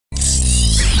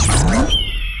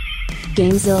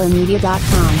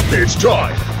GameZillaMedia.com. It's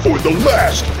time for the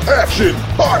Last Action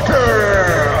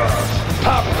Podcast!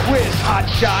 Pop quiz,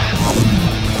 hotshot.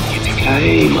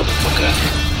 Yippee-ki-yay, motherfucker.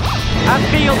 I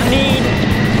feel the need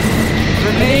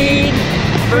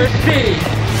for speed.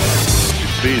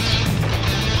 Speeds,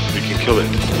 we can kill it.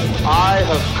 I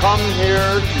have come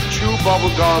here to chew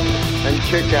bubblegum and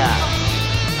kick ass.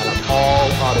 And I'm all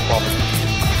out of bubblegum.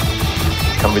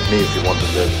 Come with me if you want to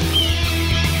live.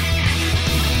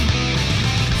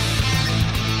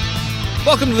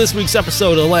 Welcome to this week's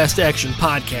episode of the Last Action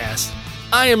Podcast.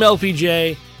 I am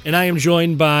LPJ, and I am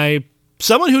joined by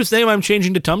someone whose name I'm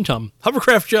changing to Tum Tum.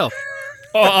 Hovercraft Joe.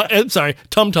 I'm sorry,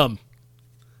 Tum Tum.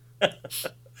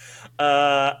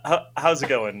 How's it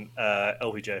going,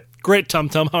 LPJ? Great, Tum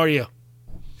Tum. How are you?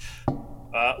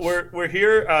 We're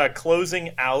here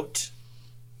closing out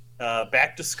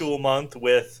back to school month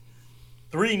with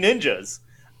Three Ninjas,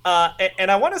 and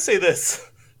I want to say this.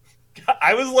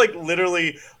 I was like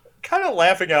literally kind of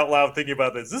laughing out loud thinking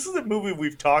about this. This is a movie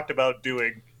we've talked about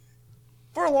doing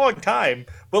for a long time,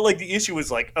 but like the issue is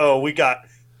like, oh, we got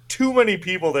too many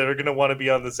people that are going to want to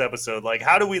be on this episode. Like,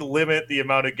 how do we limit the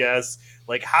amount of guests?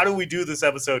 Like, how do we do this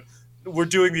episode? We're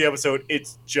doing the episode.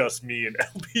 It's just me and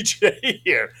LPJ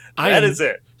here. That is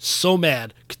it. So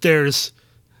mad.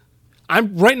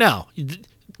 I'm right now.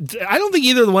 I don't think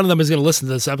either one of them is going to listen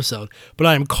to this episode, but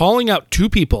I am calling out two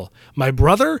people, my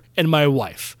brother and my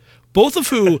wife, both of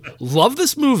who love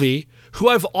this movie, who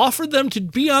I've offered them to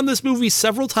be on this movie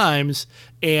several times,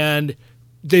 and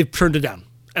they've turned it down.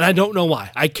 And I don't know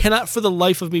why. I cannot for the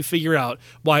life of me figure out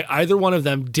why either one of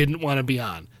them didn't want to be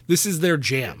on. This is their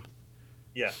jam.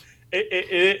 Yeah.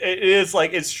 It is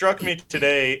like, it struck me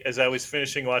today as I was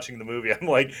finishing watching the movie. I'm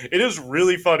like, it is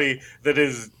really funny that it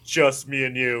is just me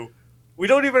and you. We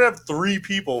don't even have three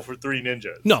people for Three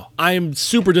Ninjas. No, I am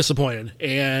super disappointed,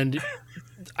 and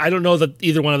I don't know that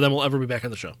either one of them will ever be back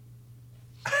on the show.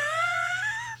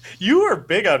 You are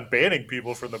big on banning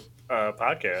people from the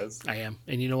podcast. I am,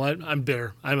 and you know what? I'm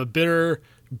bitter. I'm a bitter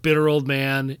old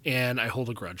man, and I hold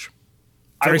a grudge.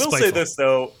 I will say this,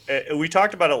 though. We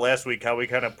talked about it last week, how we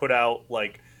kind of put out,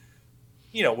 like,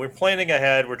 you know, we're planning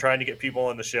ahead. We're trying to get people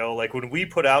on the show. Like, when we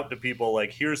put out to people,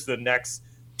 like, here's the next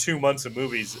 2 months of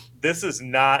movies, this is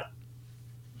not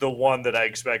the one that I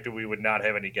expected we would not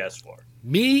have any guests for.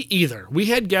 Me either. We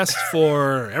had guests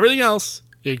for everything else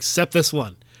except this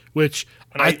one, which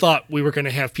I thought we were going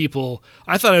to have people.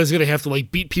 I thought I was going to have to,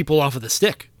 like, beat people off of the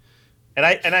stick. And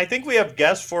I think we have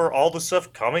guests for all the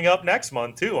stuff coming up next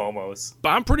month, too, almost. But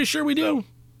I'm pretty sure we do.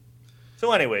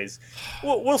 So anyways,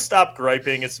 we'll stop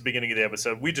griping. It's the beginning of the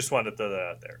episode. We just wanted to throw that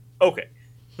out there. Okay.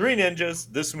 Three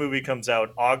Ninjas. This movie comes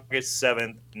out August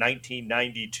 7th,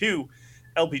 1992.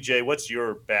 LPJ, what's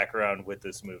your background with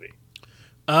this movie?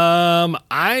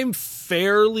 I'm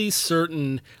fairly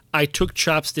certain I took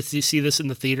Chops to see this in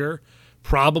the theater,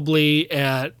 probably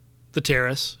at the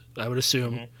Terrace, I would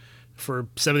assume, for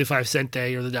 75-cent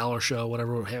day or the dollar show,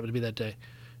 whatever it happened to be that day.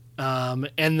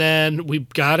 And then we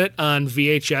got it on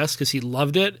VHS because he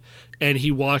loved it, and he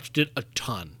watched it a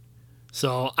ton.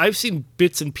 So I've seen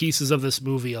bits and pieces of this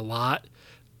movie a lot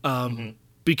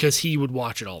because he would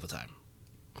watch it all the time.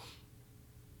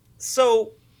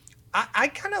 So I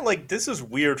kind of like, this is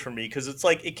weird for me because it's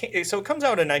like, it comes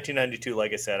out in 1992,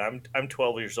 like I said. I'm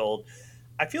 12 years old.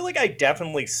 I feel like I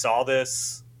definitely saw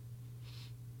this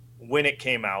when it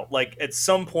came out. Like, at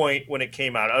some point when it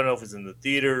came out, I don't know if it was in the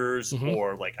theaters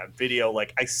or like on video.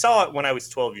 Like, I saw it when I was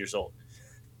 12 years old.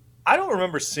 I don't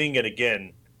remember seeing it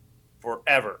again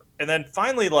forever. And then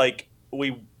finally, like,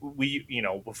 we you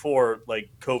know, before like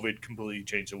COVID completely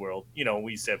changed the world, you know,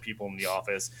 we used to have people in the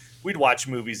office. We'd watch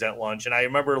movies at lunch, and I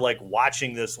remember like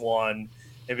watching this one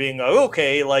and being like,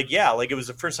 okay, like, yeah, like it was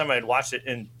the first time I'd watched it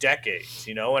in decades,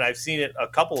 you know, and I've seen it a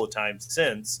couple of times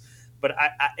since. But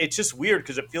it's just weird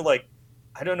because I feel like,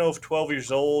 I don't know if 12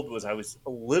 years old I was a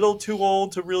little too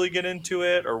old to really get into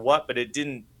it or what, but it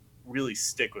didn't really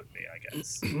stick with me, I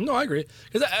guess. No, I agree.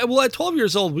 Because at 12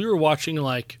 years old, we were watching,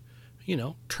 like, you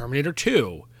know, Terminator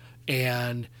 2,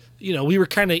 and, you know, we were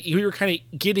kind of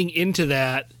getting into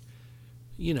that,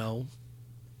 you know,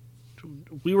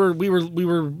 we were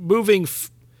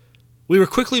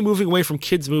quickly moving away from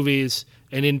kids movies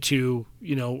and into,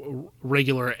 you know,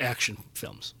 regular action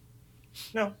films.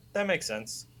 No, that makes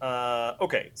sense.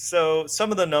 Okay, so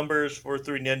some of the numbers for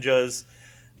Three Ninjas.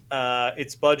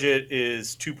 Its budget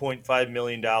is $2.5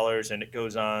 million, and it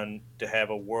goes on to have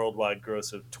a worldwide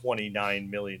gross of $29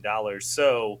 million.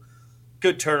 So,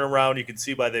 good turnaround. You can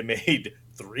see why they made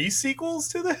 3 sequels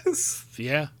to this.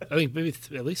 Yeah, I think maybe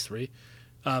at least 3.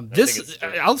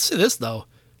 I'll say this, though.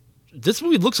 This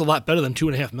movie looks a lot better than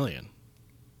 $2.5 million.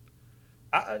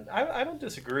 I don't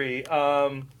disagree.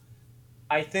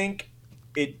 I think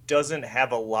it doesn't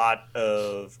have a lot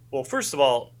of. Well, first of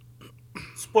all,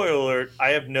 spoiler alert: I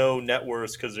have no net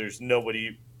worth because there's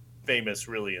nobody famous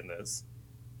really in this.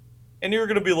 And you're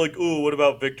going to be like, "Ooh, what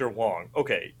about Victor Wong?"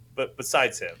 Okay, but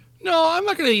besides him, No, I'm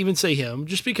not going to even say him,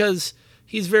 just because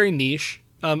he's very niche.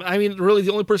 I mean, really,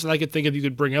 the only person I could think of you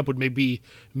could bring up would maybe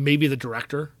the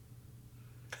director,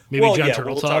 maybe Well, John yeah, Turteltaub,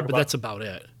 we'll talk but about- that's about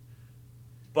it.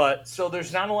 but so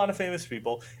there's not a lot of famous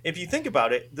people. If you think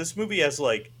about it, this movie has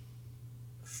like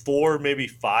 4, maybe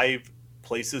 5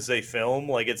 places they film.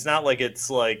 Like it's not like it's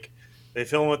like they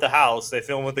film at the house, they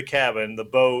film at the cabin, the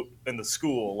boat, and the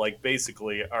school. Like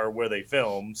basically are where they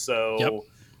film. So Yep.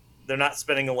 they're not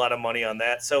spending a lot of money on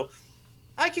that. So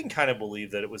I can kind of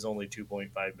believe that it was only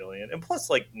 2.5 million, and plus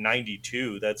like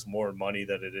 92. That's more money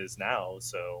than it is now.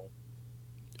 So.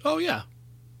 Oh yeah,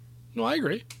 no, I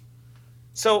agree.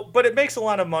 So, but it makes a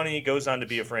lot of money, goes on to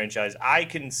be a franchise. I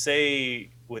can say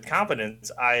with confidence,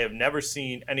 I have never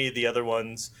seen any of the other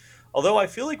ones. Although I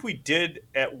feel like we did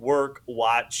at work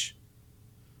watch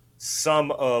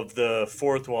some of the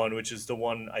 4th one, which is the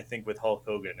one I think with Hulk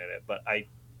Hogan in it, but I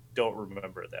don't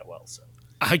remember it that well. So,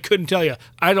 I couldn't tell you.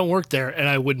 I don't work there, and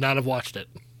I would not have watched it.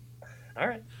 all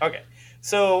right, okay.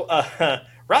 So,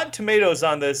 Rotten Tomatoes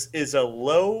on this is a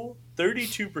low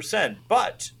 32%,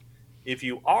 but if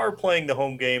you are playing the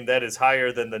home game, that is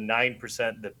higher than the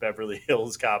 9% that Beverly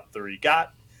Hills Cop 3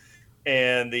 got.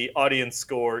 And the audience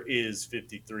score is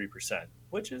 53%,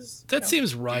 which is... That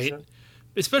seems right, decent.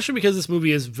 especially because this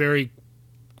movie is very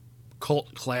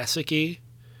cult classic-y.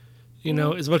 You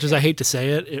know, as much as I hate to say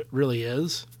it, it really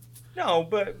is. No,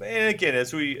 but and again,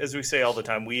 as we say all the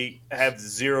time, we have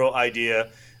zero idea.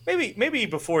 Maybe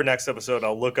before next episode,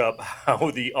 I'll look up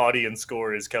how the audience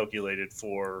score is calculated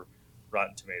for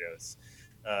Rotten Tomatoes.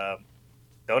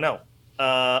 Don't know.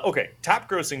 Okay, top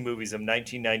grossing movies of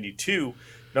 1992.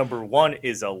 Number 1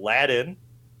 is Aladdin.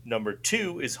 Number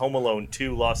 2 is Home Alone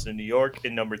 2, Lost in New York.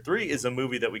 And number 3 is a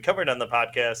movie that we covered on the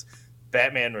podcast,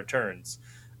 Batman Returns.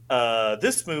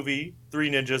 This movie,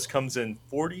 Three Ninjas, comes in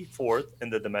 44th in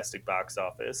the domestic box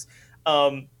office.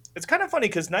 It's kind of funny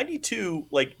because 92,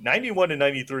 like 91 and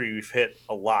 93, we've hit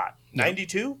a lot.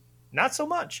 92, not so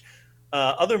much.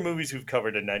 Other movies we've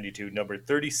covered in 92, number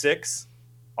 36,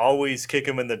 Always Kick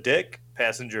 'Em in the Dick,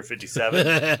 Passenger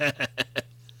 57.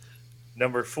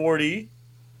 Number 40,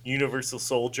 Universal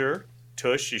Soldier,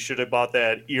 Tush. You should have bought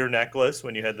that ear necklace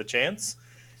when you had the chance.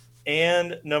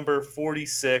 And number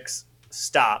 46,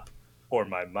 Stop, or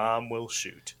My Mom Will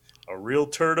Shoot. A real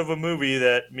turd of a movie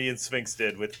that me and Sphinx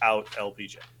did without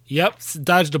LPJ. Yep,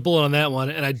 dodged a bullet on that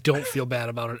one, and I don't feel bad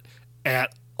about it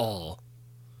at all.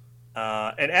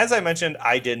 And as I mentioned,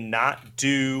 I did not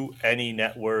do any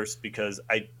net worth because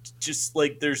I just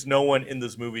there's no one in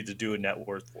this movie to do a net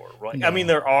worth for. Right? No. I mean,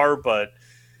 there are, but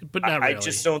not really. I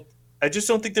just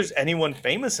don't think there's anyone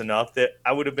famous enough that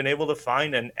I would have been able to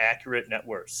find an accurate net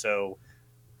worth. So,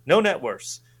 no net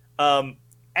worths.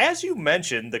 As you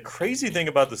mentioned, the crazy thing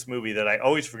about this movie that I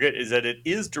always forget is that it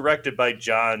is directed by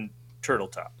John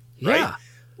Turteltaub. Right? Yeah.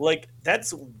 Like,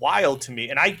 that's wild to me.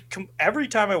 And every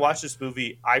time I watch this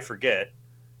movie, I forget.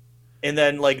 And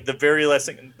then, like, the very last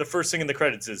thing, the first thing in the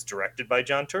credits is directed by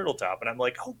John Turteltaub. And I'm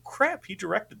like, oh, crap, he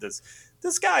directed this.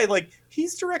 This guy, like,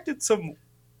 he's directed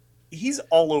he's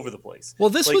all over the place. Well,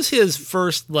 this was his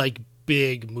first,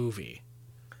 big movie.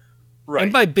 Right.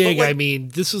 And by big, I mean,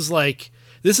 this is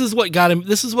what got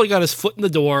his foot in the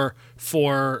door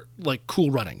for, Cool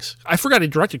Runnings. I forgot he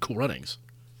directed Cool Runnings.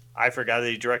 I forgot that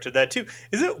he directed that too.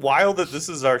 Is it wild that this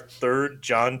is our third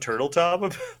John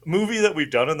Turteltaub movie that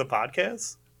we've done on the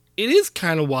podcast? It is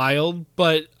kind of wild,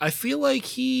 but I feel like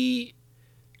he's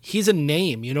a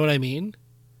name. You know what I mean?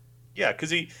 Yeah,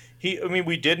 because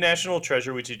we did National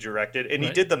Treasure, which he directed, and he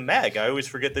did The Meg. I always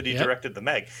forget that he directed The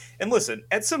Meg. And listen,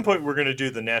 at some point we're going to do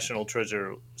the National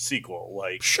Treasure sequel.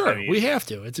 Sure, we have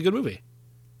to. It's a good movie.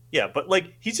 Yeah, but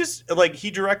he's just he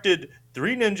directed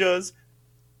Three Ninjas,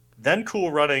 then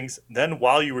Cool Runnings, then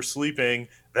While You Were Sleeping,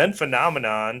 then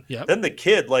Phenomenon, then The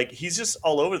Kid. He's just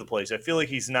all over the place. I feel like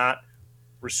he's not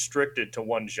restricted to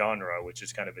one genre, which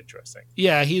is kind of interesting.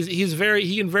 Yeah, he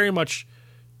can very much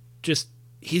just.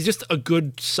 He's just a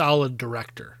good, solid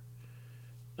director.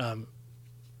 Yeah.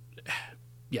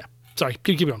 Sorry,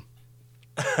 keep going.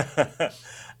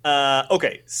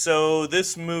 Okay, so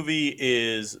this movie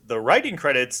is the writing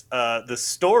credits. The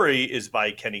story is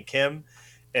by Kenny Kim,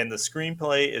 and the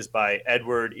screenplay is by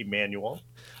Edward Emanuel.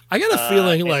 I got a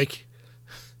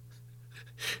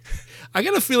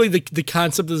feeling the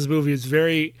concept of this movie is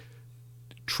very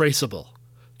traceable.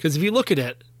 Because if you look at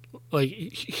it,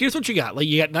 here's what you got.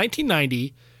 You got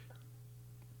 1990,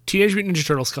 Teenage Mutant Ninja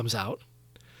Turtles comes out.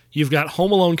 You've got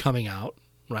Home Alone coming out,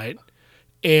 right?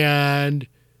 And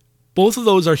both of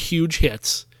those are huge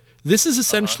hits. This is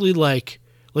essentially like,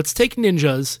 let's take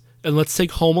ninjas and let's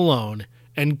take Home Alone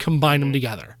and combine them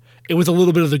together. It was a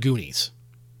little bit of the Goonies.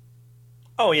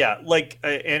 Oh, yeah. Like,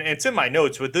 and it's in my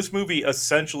notes, but this movie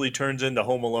essentially turns into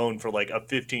Home Alone for like a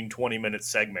 15, 20-minute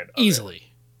segment.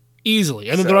 Easily.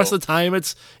 And then the rest of the time,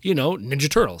 it's, Ninja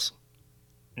Turtles.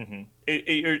 Mm-hmm.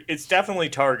 It's definitely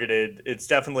targeted. It's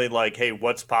definitely like, hey,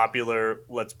 what's popular?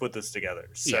 Let's put this together.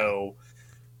 So,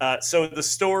 so the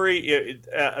story,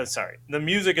 the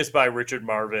music is by Richard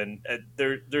Marvin.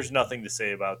 There's nothing to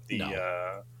say about the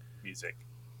music.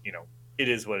 It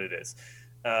is what it is.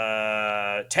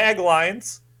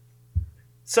 Taglines.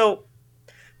 So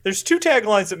there's two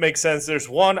taglines that make sense. There's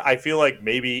one, I feel like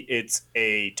maybe it's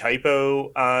a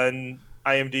typo on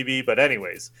IMDb, but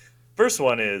anyways, first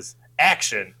one is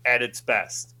action at its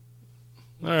best.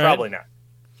 All right. Probably not.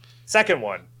 Second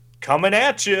one, coming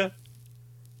at you.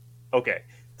 Okay.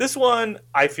 This one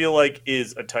I feel like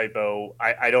is a typo.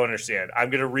 I don't understand. I'm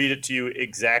going to read it to you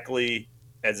exactly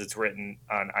as it's written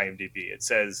on IMDb. It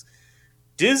says,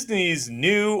 Disney's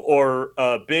new or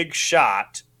big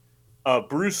shot,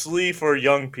 Bruce Lee for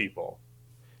young people.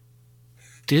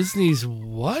 Disney's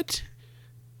what?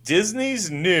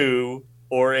 Disney's new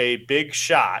or a big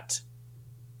shot,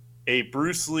 a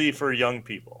Bruce Lee for young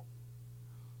people.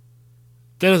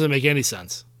 That doesn't make any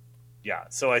sense. Yeah,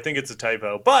 so I think it's a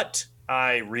typo, but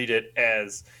I read it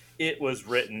as it was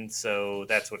written, so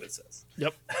that's what it says.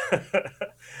 Yep.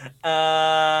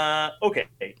 Okay.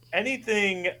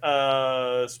 Anything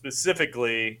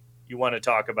specifically you want to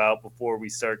talk about before we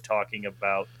start talking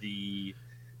about the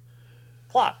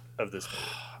plot of this movie?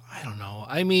 I don't know.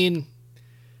 I mean,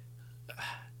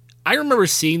 I remember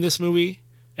seeing this movie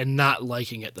and not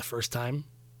liking it the first time.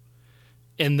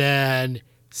 And then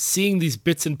seeing these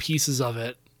bits and pieces of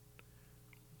it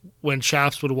when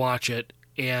Chops would watch it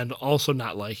and also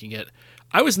not liking it.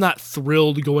 I was not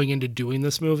thrilled going into doing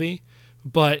this movie,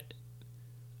 but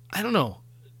I don't know.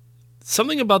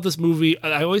 Something about this movie,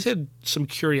 I always had some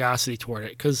curiosity toward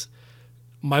it because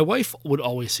my wife would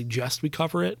always suggest we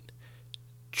cover it.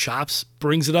 Chops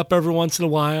brings it up every once in a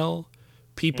while.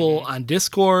 People on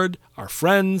Discord, our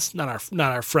friends, not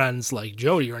our friends like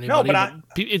Jody or anybody. No,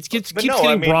 but it keeps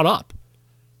getting brought up.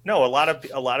 No, a lot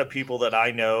of people that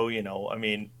I know, I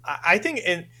mean, I think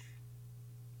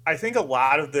a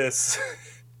lot of this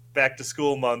back to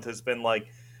school month has been like,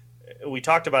 we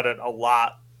talked about it a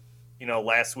lot,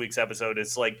 last week's episode.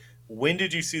 It's like, when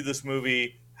did you see this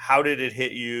movie? How did it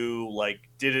hit you? Like,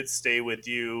 did it stay with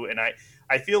you? And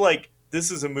I feel like this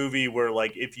is a movie where,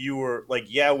 like, if you were like,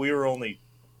 yeah, we were only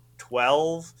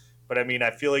 12, but I mean,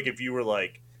 I feel like if you were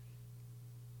like,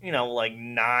 like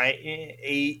 9,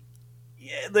 8,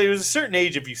 yeah, there was a certain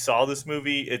age, if you saw this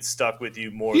movie, it stuck with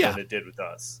you more than it did with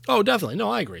us. Oh, definitely.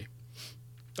 No, I agree.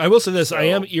 I will say this. I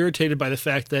am irritated by the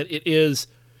fact that it is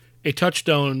a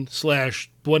Touchstone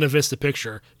 / Buena Vista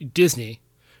picture, Disney,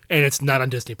 and it's not on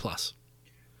Disney+.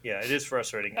 Yeah, it is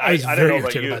frustrating. I was I very don't know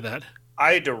irritated about by you. that.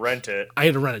 I had to rent it. I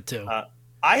had to rent it, too.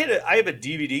 I have a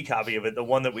DVD copy of it, the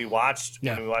one that we watched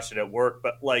when we watched it at work,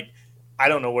 but, like, I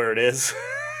don't know where it is.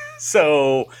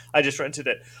 So I just rented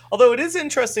it. Although it is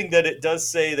interesting that it does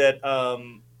say that,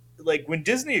 like, when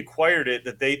Disney acquired it,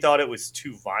 that they thought it was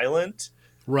too violent.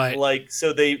 Right. Like,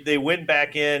 so they went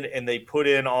back in and they put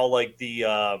in all, like, the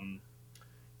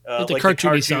like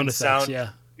cartoony sound effects,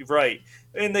 yeah. Right.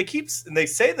 And they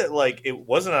say that, like, it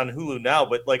wasn't on Hulu now,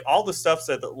 but, like, all the stuff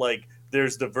said that, like,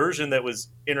 there's the version that was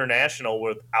international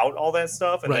without all that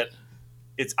stuff, and that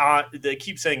it's on. They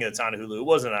keep saying it's on Hulu. It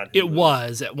wasn't on Hulu. It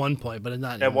was at one point, but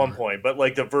not anymore. At one point, but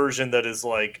like the version that is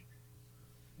like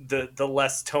the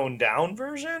less toned down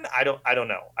version. I don't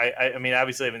know. I mean,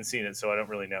 obviously I haven't seen it, so I don't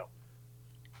really know.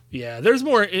 Yeah, there's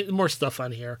more stuff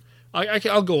on here.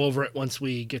 I'll go over it once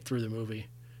we get through the movie.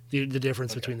 The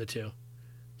difference between the two.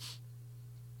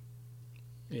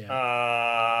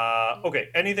 Yeah. Okay.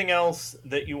 Anything else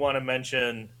that you want to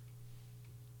mention?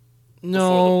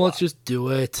 No, let's just do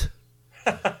it.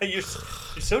 You're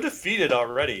so defeated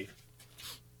already.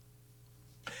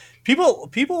 People.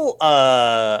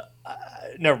 Never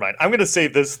mind. I'm going to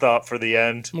save this thought for the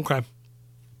end. Okay.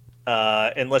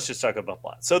 And let's just talk about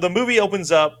plot. So the movie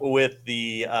opens up with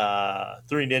the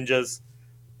three ninjas.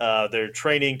 They're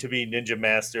training to be ninja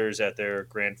masters at their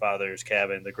grandfather's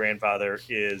cabin. The grandfather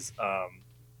is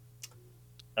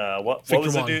what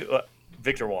was the dude?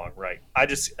 Victor Wong, right?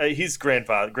 He's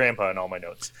grandpa in all my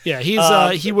notes. Yeah,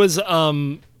 he was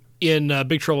in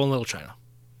Big Trouble in Little China.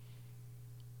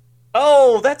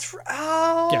 Oh,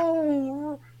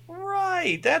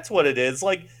 right. That's what it is.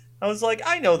 Like I was like,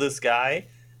 I know this guy.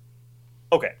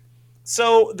 Okay.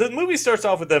 So the movie starts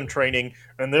off with them training,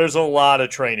 and there's a lot of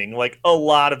training, like a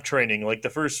lot of training. Like the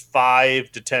first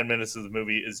 5 to 10 minutes of the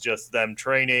movie is just them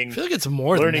training. I feel like it's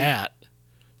more learning, than that.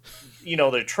 You know,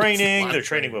 they're training. They're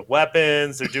training with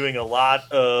weapons. They're doing a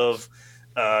lot of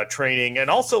training, and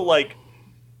also like,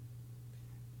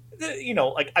 you know,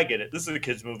 like I get it. This is a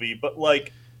kids movie, but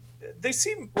like, they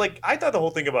seem like I thought the whole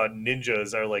thing about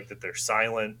ninjas are like that they're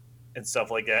silent and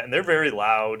stuff like that, and they're very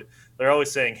loud. They're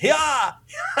always saying "yeah,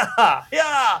 yeah,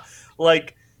 yeah."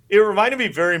 Like it reminded me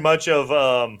very much of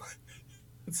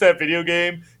what's that video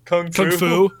game, Kung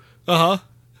Fu? Uh huh.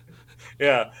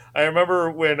 Yeah, I remember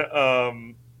when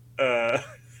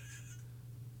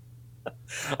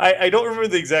I don't remember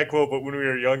the exact quote, but when we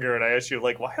were younger, and I asked you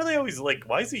like, why are they always like,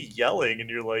 why is he yelling? And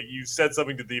you're like, you said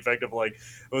something to the effect of like,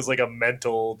 it was like a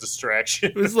mental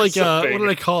distraction. It was like what did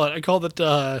I call it? I called it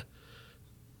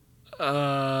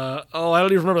I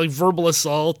don't even remember, like verbal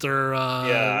assault or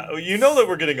yeah, you know that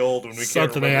we're getting old when we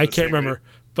something. can't remember I can't remember,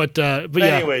 but yeah.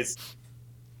 Anyways,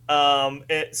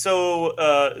 so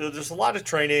there's a lot of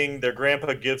training. Their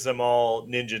grandpa gives them all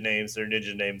ninja names. Their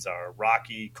ninja names are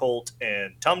Rocky, Colt,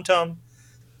 and Tum Tum.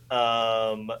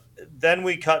 Then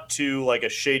we cut to like a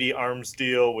shady arms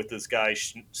deal with this guy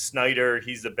Snyder.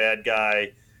 He's the bad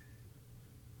guy.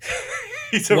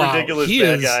 He's a ridiculous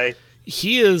bad guy.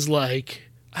 He is like,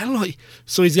 I don't know.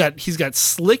 So he's got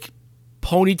slick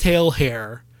ponytail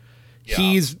hair. Yeah.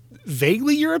 He's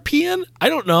vaguely European. I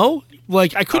don't know.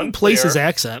 Like I couldn't place his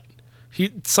accent.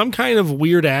 He some kind of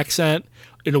weird accent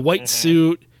in a white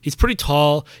suit. He's pretty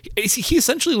tall. He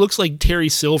essentially looks like Terry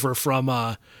Silver from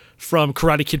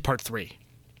Karate Kid Part 3.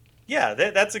 Yeah,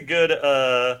 that's a good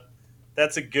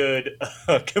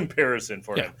comparison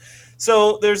for him.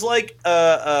 So there's like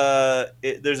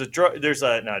there's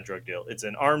not a drug deal. It's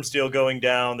an arms deal going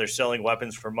down. They're selling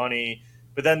weapons for money.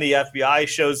 But then the FBI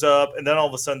shows up, and then all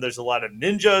of a sudden there's a lot of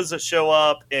ninjas that show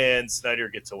up, and Snyder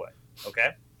gets away. Okay?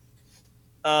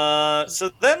 So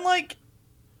then, like,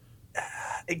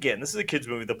 again, this is a kid's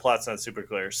movie. The plot's not super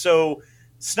clear. So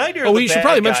Snyder, we should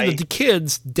probably mention that the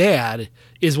kid's dad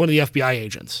is one of the FBI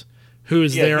agents who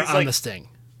is there on the sting.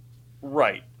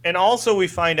 Right. And also we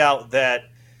find out that,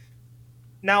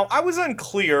 now I was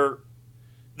unclear,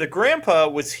 the grandpa,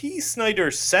 was he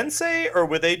Snyder's sensei, or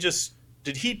were they just,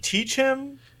 did he teach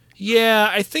him? Yeah,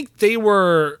 I think they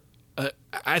were,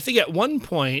 I think at one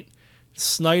point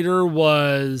Snyder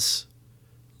was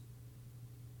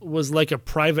like a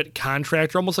private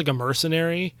contractor, almost like a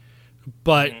mercenary,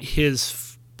 but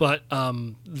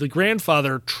the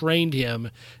grandfather trained him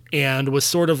and was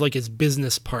sort of like his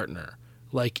business partner,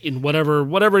 like in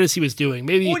whatever it is he was doing.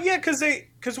 Maybe. Well, yeah,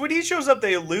 because when he shows up,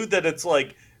 they allude that it's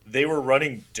like they were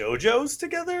running dojos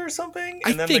together or something.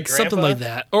 And I think something like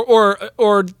that, or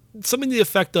something to the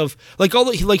effect of like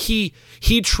he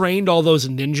trained all those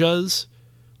ninjas,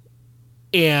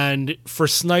 and for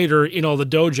Snyder in all the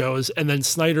dojos, and then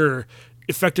Snyder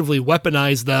effectively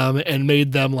weaponized them and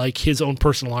made them like his own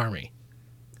personal army.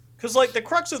 Because like the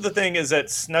crux of the thing is that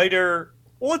Snyder,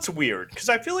 well, it's weird because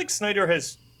I feel like Snyder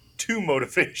has two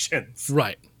motivations,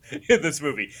 right, in this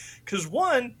movie. Because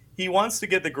one, he wants to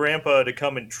get the grandpa to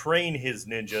come and train his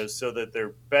ninjas so that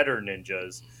they're better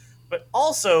ninjas, but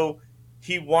also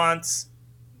he wants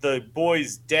the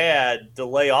boy's dad to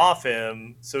lay off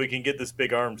him so he can get this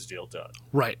big arms deal done.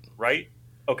 Right. Right?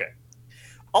 Okay.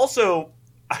 Also,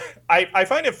 I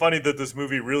find it funny that this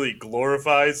movie really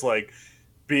glorifies, like,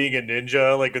 being a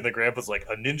ninja. Like, when the grandpa's like,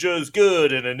 a ninja is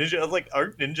good, and a ninja... Like,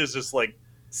 aren't ninjas just, like,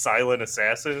 silent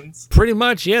assassins? Pretty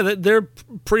much, yeah. They're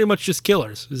pretty much just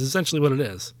killers, is essentially what it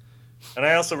is. And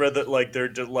I also read that, like, they're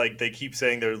just, like, they keep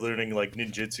saying they're learning, like,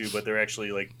 ninjutsu, but they're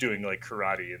actually, like, doing, like,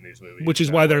 karate in these movies. Which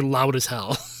is why they're loud as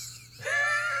hell.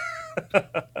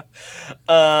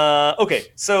 Okay,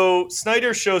 so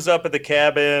Snyder shows up at the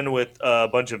cabin with a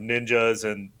bunch of ninjas,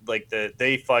 and, like,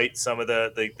 they fight some of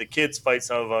the kids fight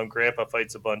some of them, Grandpa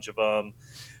fights a bunch of them.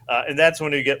 And that's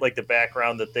when you get like the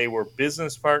background that they were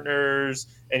business partners,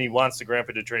 and he wants the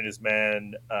grandpa to train his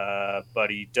men, but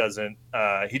he doesn't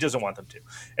want them to.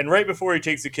 And right before he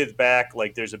takes the kids back,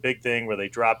 like there's a big thing where they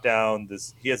drop down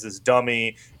he has this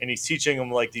dummy, and he's teaching them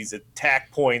like these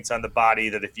attack points on the body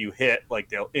that if you hit, like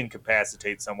they'll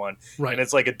incapacitate someone. Right. And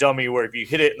it's like a dummy where if you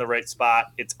hit it in the right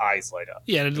spot, its eyes light up.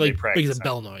 Yeah, and it like makes a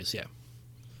bell noise. Yeah.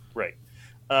 Right.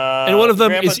 And one of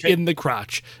them is in the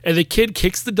crotch. And the kid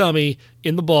kicks the dummy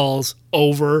in the balls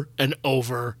over and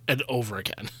over and over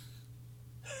again.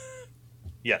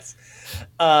 Yes.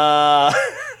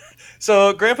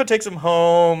 So Grandpa takes him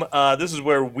home. This is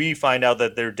where we find out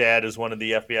that their dad is one of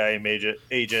the FBI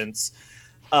agents.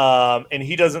 And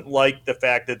he doesn't like the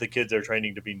fact that the kids are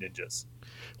training to be ninjas.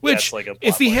 Which, like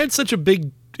if he had such a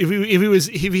big,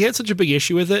 if he had such a big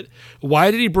issue with it,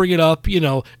 why did he bring it up?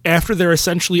 After they're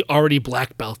essentially already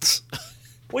black belts.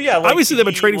 Well, yeah, obviously they've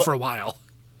been training for a while.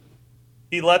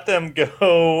 He let them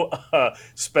go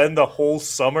spend the whole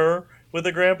summer with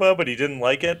the grandpa, but he didn't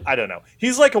like it. I don't know.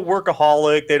 He's like a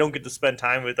workaholic. They don't get to spend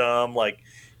time with him. Like,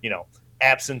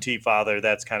 absentee father.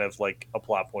 That's kind of like a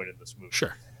plot point in this movie.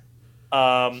 Sure.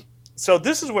 So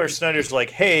this is where Snyder's like,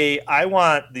 hey, I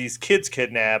want these kids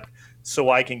kidnapped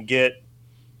so I can get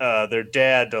their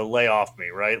dad to lay off me,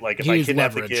 right? Like if I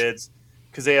kidnap the kids,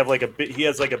 because they have he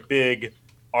has like a big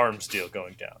arms deal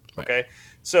going down. Right. Okay,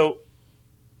 so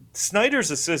Snyder's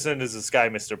assistant is this guy,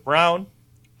 Mr. Brown.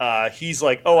 He's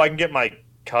like, oh, I can get my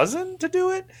cousin to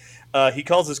do it. He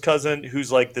calls his cousin,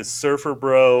 who's like this surfer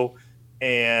bro,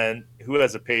 and who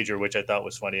has a pager, which I thought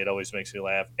was funny. It always makes me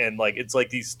laugh. And like it's like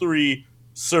these 3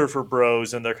 surfer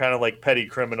bros, and they're kind of like petty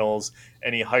criminals,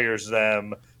 and he hires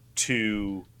them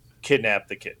to kidnap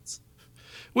the kids.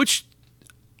 Which,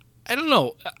 I don't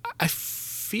know. I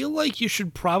feel like you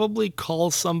should probably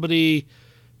call somebody.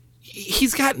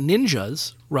 He's got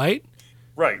ninjas, right?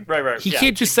 Right. He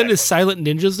can't just send his silent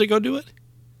ninjas to go do it?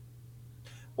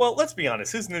 Well, let's be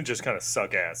honest. His ninjas kind of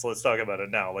suck ass. Let's talk about it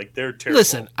now. Like, they're terrible.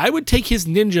 Listen, I would take his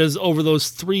ninjas over those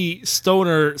 3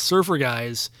 stoner surfer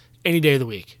guys any day of the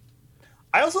week.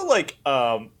 I also like,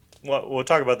 we'll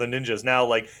talk about the ninjas now.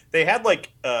 Like, they had like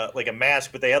a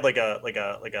mask, but they had like a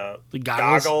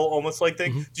goggle almost like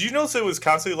thing. Mm-hmm. Did you notice it was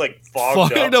constantly like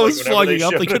fogged up? No, it was fogging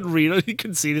up. They couldn't read it. You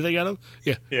couldn't see anything on them.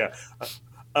 Yeah. Yeah.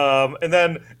 And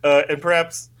then, and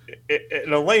perhaps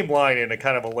in a lame line in a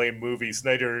kind of a lame movie,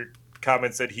 Snyder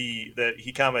comments that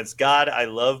he comments, God, I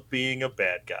love being a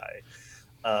bad guy.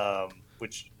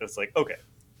 Which is like, okay.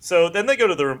 So then they go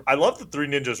to the room. I love the 3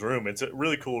 ninjas room. It's a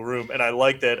really cool room. And I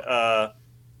like that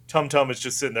Tum Tum is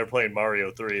just sitting there playing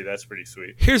Mario 3. That's pretty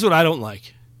sweet. Here's what I don't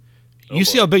like. You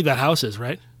see how big that house is,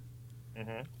 right?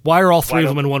 Mm-hmm. Why are all 3 of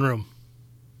them in one room?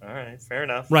 All right. Fair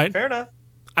enough. Right? Fair enough.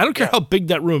 I don't care how big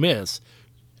that room is.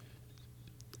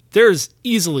 There's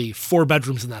easily 4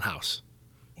 bedrooms in that house.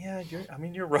 Yeah,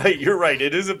 you're right. You're right.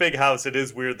 It is a big house. It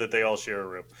is weird that they all share a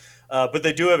room. But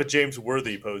they do have a James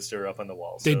Worthy poster up on the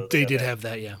wall. So they did have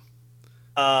that, yeah.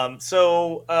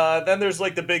 So then there's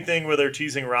like the big thing where they're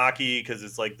teasing Rocky because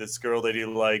it's like this girl that he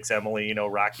likes, Emily.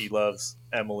 Rocky loves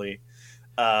Emily.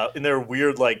 In their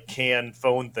weird like can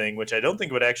phone thing, which I don't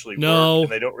think would actually work, and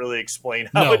they don't really explain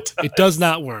how it does. It does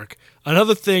not work.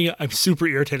 Another thing I'm super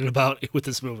irritated about with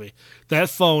this movie, that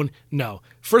phone, no.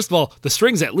 First of all, the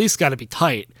strings at least got to be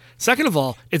tight. Second of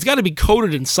all, it's got to be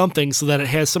coated in something so that it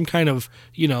has some kind of,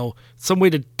 some way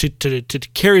to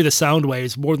carry the sound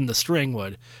waves more than the string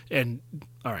would. And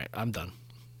all right, I'm done.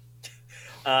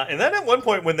 And then at one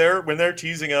point when they're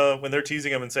teasing him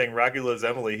and saying Rocky loves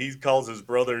Emily, he calls his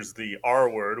brothers the R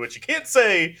word, which you can't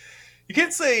say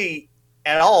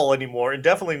at all anymore, and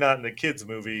definitely not in the kids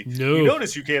movie. No. You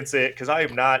notice you can't say it because I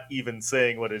am not even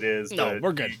saying what it is. No,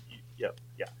 we're good. Yeah.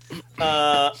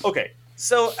 Okay.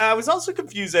 So I was also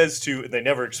confused as to, and they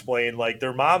never explained, like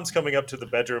their mom's coming up to the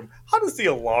bedroom. How does the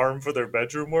alarm for their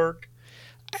bedroom work?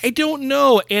 I don't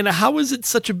know. And how is it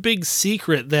such a big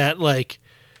secret that like,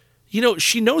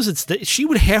 she knows it's there. She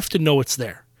would have to know it's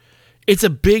there. It's a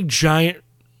big, giant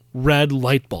red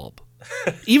light bulb.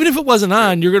 Even if it wasn't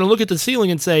on, you're going to look at the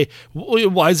ceiling and say,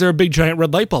 why is there a big, giant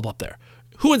red light bulb up there?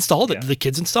 Who installed it? Did the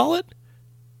kids install it?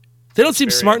 They don't seem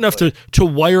smart enough to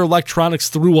wire electronics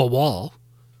through a wall.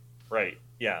 Right.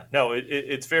 Yeah. No,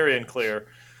 it's very unclear.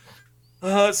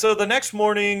 So the next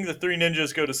morning, the 3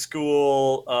 ninjas go to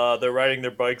school. They're riding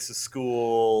their bikes to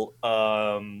school.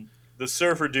 The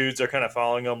surfer dudes are kind of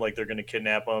following them like they're going to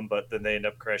kidnap them, but then they end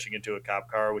up crashing into a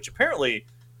cop car, which apparently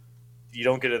you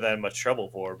don't get in that much trouble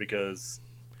for because...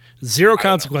 Zero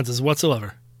consequences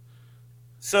whatsoever.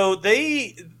 So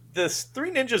the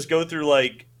 3 ninjas go through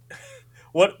like...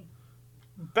 What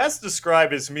best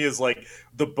described as to me is like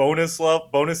the bonus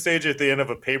stage at the end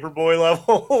of a Paperboy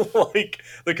level, like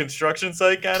the construction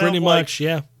site kind of. Pretty much,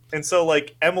 yeah. And so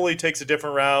like Emily takes a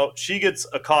different route. She gets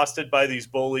accosted by these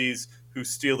bullies who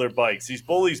steal their bikes. These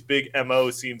bullies' big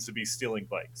MO seems to be stealing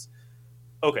bikes.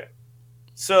 Okay.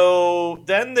 So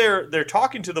then they're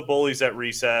talking to the bullies at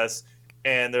recess,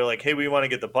 and they're like, hey, we want to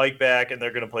get the bike back, and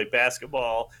they're going to play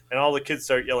basketball. And all the kids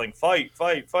start yelling, fight,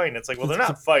 fight, fight. And it's like, well, they're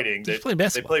not fighting. They play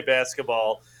basketball. They play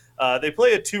basketball. They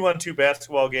play a 2-on-2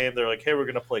 basketball game. They're like, hey, we're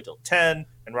going to play till 10.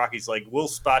 And Rocky's like, we'll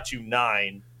spot you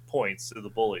 9 points to the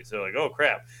bullies. They're like, oh,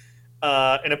 crap.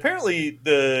 And apparently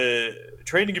the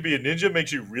training to be a ninja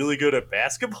makes you really good at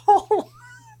basketball.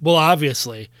 Well,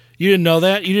 obviously. You didn't know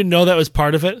that? You didn't know that was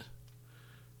part of it?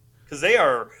 Because they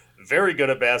are very good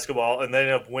at basketball, and they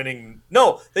end up winning.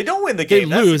 No, they don't win the game.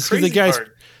 They lose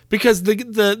because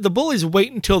the bullies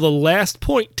wait until the last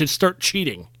point to start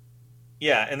cheating.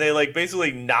 Yeah, and they like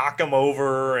basically knock them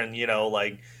over, and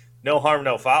like no harm,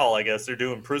 no foul. I guess they're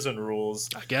doing prison rules.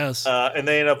 I guess. And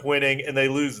they end up winning, and they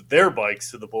lose their bikes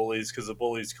to the bullies because the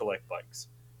bullies collect bikes.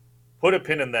 Put a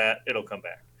pin in that; it'll come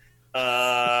back.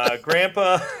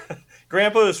 Grandpa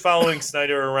is following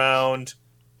Snyder around.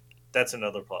 That's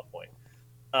another plot point.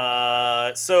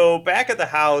 So back at the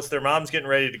house, their mom's getting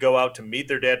ready to go out to meet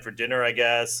their dad for dinner, I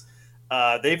guess.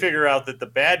 They figure out that the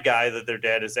bad guy that their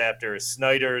dad is after is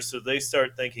Snyder, so they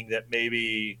start thinking that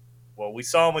maybe, well, we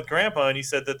saw him with Grandpa, and he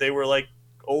said that they were like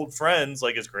old friends.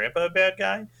 Like, is Grandpa a bad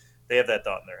guy? They have that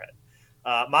thought in their head.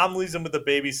 Mom leaves him with the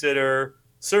babysitter.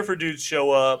 Surfer dudes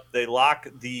show up. They lock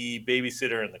the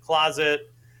babysitter in the closet.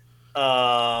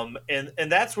 And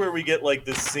that's where we get like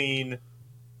this scene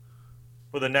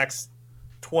for the next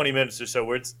 20 minutes or so,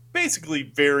 where it's basically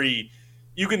very,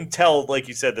 you can tell, like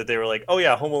you said, that they were like, oh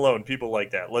yeah, Home Alone, people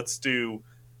like that. Let's do,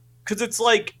 because it's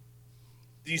like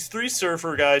these three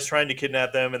surfer guys trying to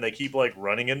kidnap them, and they keep like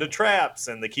running into traps,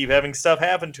 and they keep having stuff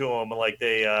happen to them. Like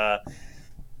they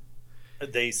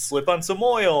slip on some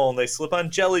oil, and they slip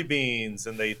on jelly beans,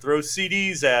 and they throw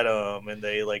CDs at them, and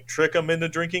they like trick them into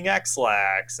drinking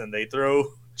X-Lax, and they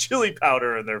throw chili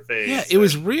powder in their face. Yeah, it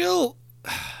was real.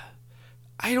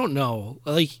 I don't know.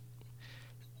 Like,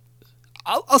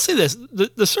 I'll say this: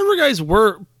 the server guys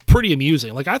were pretty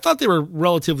amusing. Like, I thought they were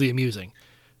relatively amusing.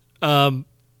 I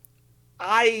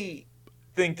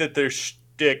think that their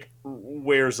shtick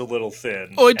wears a little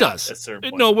thin. Oh, it does. At a certain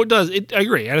point. No, it does. I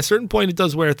agree. At a certain point, it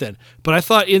does wear thin. But I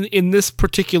thought in this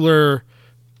particular,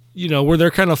 where they're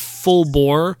kind of full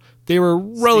bore, they were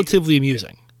relatively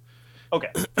amusing.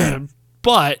 Okay.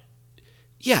 But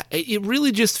yeah, it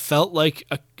really just felt like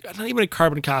not even a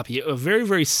carbon copy, a very,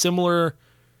 very similar.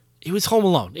 It was Home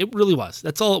Alone. It really was.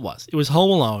 That's all it was. It was Home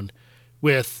Alone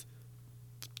with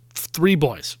three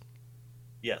boys.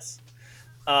 Yes.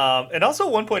 And also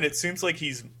at one point, it seems like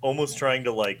he's almost trying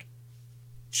to like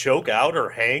choke out or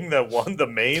hang the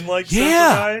main surfer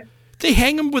guy. They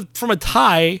hang him from a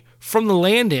tie from the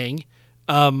landing.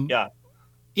 Yeah.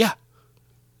 Yeah.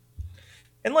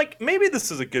 And like, maybe this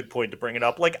is a good point to bring it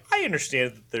up. Like, I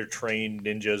understand that they're trained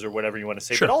ninjas or whatever you want to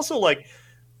say, sure. But also like,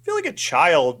 I feel like a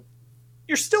child,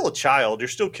 you're still a child. You're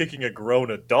still kicking a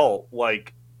grown adult.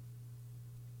 Like,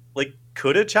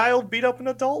 could a child beat up an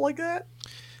adult like that?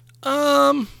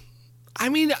 I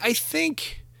mean, I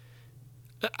think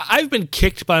I've been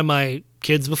kicked by my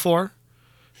kids before.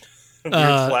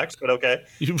 Weird flex, but okay.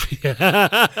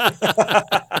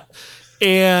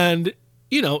 And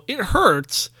it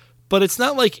hurts, but it's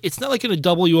not like going to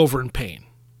double you over in pain.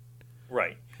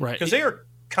 Right. Right. Because they are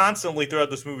constantly throughout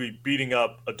this movie beating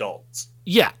up adults.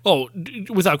 Yeah. Oh,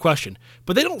 without question.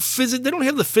 But they don't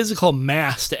have the physical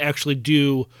mass to actually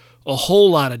do a whole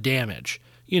lot of damage.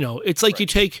 It's like, right. You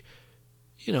take,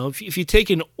 if you take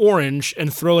an orange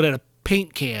and throw it at a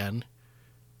paint can,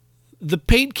 the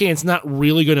paint can's not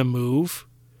really going to move.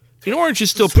 An orange is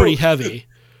still pretty heavy,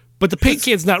 but the paint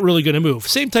can's not really going to move.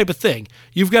 Same type of thing.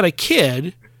 You've got a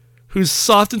kid who's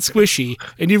soft and squishy,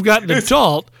 and you've got an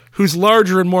adult who's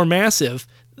larger and more massive.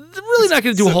 They're really not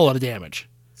going to do a whole lot of damage.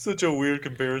 Such a weird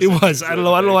comparison. It was. I don't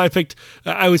know why I picked.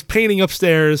 I was painting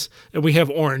upstairs, and we have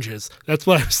oranges. That's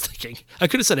what I was thinking. I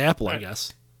could have said apple, I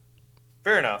guess.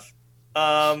 Fair enough.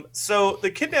 So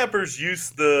the kidnappers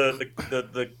use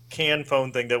the can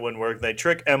phone thing that wouldn't work. They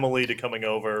trick Emily to coming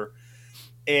over,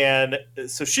 and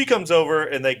so she comes over,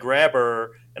 and they grab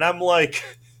her. And I'm like,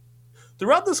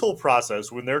 throughout this whole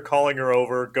process, when they're calling her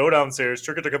over, go downstairs,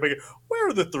 trick her to come back. Where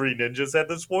are the three ninjas at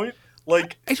this point?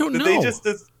 Like, I don't know. They just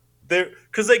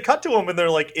because they cut to them and they're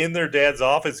like in their dad's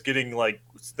office getting like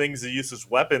things they use as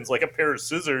weapons, like a pair of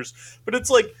scissors. But it's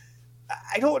like,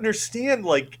 I don't understand.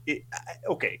 Like,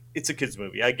 okay, it's a kids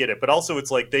movie, I get it, but also it's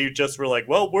like they just were like,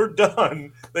 well, we're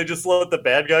done. They just let the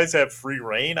bad guys have free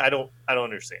reign. I don't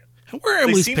understand. Where are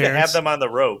Emily's they seem parents? to have them on the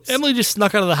ropes. Emily just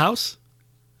snuck out of the house.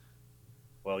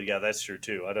 Well, yeah, that's true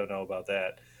too. I don't know about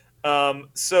that.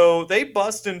 So they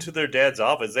bust into their dad's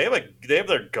office. They have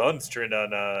their guns turned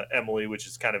on Emily, which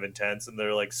is kind of intense, and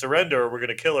they're like, surrender, we're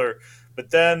gonna kill her. But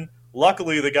then,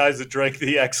 luckily, the guys that drank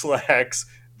the X-Lax,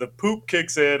 the poop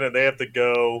kicks in, and they have to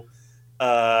go,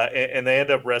 and they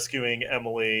end up rescuing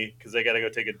Emily because they got to go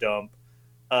take a dump.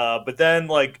 But then,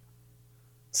 like,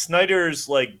 Snyder's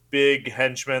like big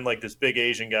henchman, like this big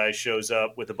Asian guy, shows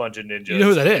up with a bunch of ninjas. You know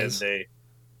who that is?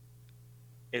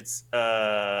 It's the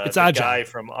Ajay. Guy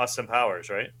from Austin Powers,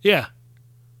 right? Yeah.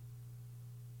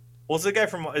 Well, it's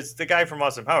the guy from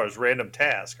Austin Powers, Random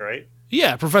Task, right?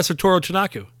 Yeah, Professor Toru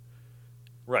Tanaka.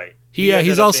 Right.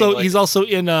 He's also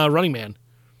in Running Man.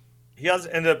 He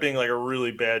ended up being like a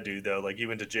really bad dude though. Like he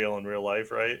went to jail in real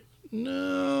life, right?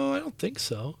 No, I don't think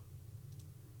so.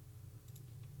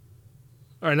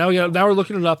 All right, now we're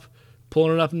looking it up,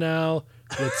 pulling it up now.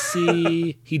 Let's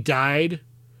see. He died.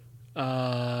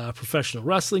 Professional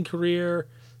wrestling career.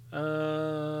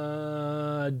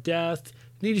 Death.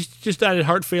 He just died of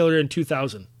heart failure in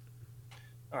 2000.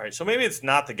 All right, so maybe it's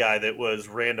not the guy that was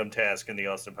Random Task in the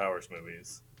Austin Powers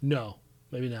movies. No,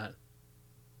 maybe not.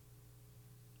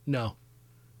 No.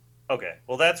 Okay,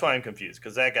 well that's why I'm confused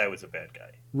because that guy was a bad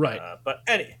guy. Right. But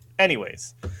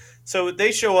anyways, so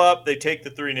they show up, they take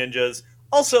the 3 ninjas.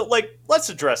 Also, like, let's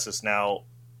address this now.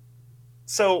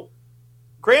 So,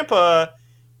 Grandpa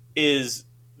is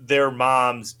their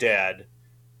mom's dad.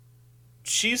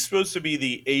 She's supposed to be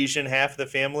the Asian half of the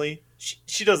family.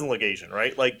 She doesn't look Asian,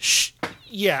 right? Like,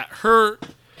 yeah, her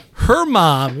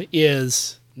mom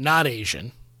is not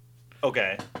Asian.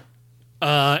 Okay.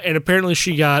 And apparently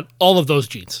she got all of those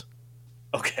genes.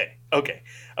 Okay.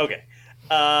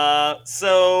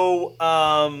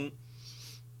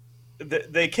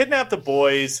 They kidnap the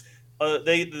boys.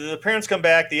 The parents come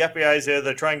back. The FBI's there.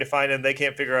 They're trying to find them. They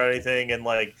can't figure out anything. And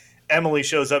like Emily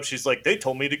shows up. She's like, "They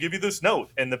told me to give you this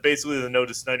note." And basically the note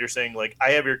is Snyder saying like,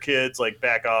 "I have your kids. Like,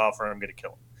 back off, or I'm gonna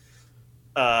kill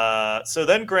them." So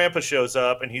then Grandpa shows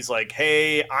up and he's like,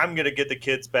 "Hey, I'm gonna get the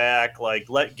kids back. Like,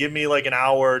 give me like an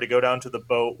hour to go down to the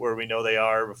boat where we know they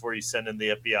are before you send in the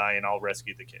FBI, and I'll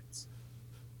rescue the kids."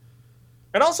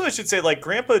 And also, I should say, like,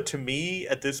 Grandpa to me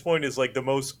at this point is like the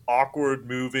most awkward,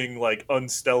 moving, like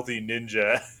unstealthy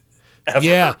ninja ever.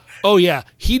 Yeah. Oh yeah.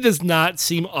 He does not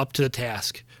seem up to the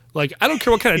task. Like, I don't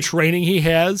care what kind of training he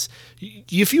has.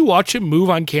 If you watch him move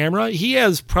on camera, he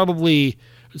has probably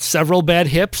several bad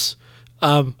hips.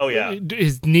 Oh yeah,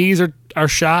 his knees are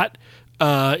shot.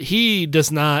 He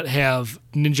does not have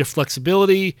ninja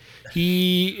flexibility.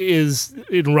 He is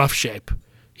in rough shape.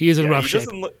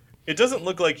 It doesn't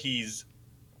look like he's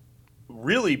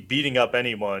really beating up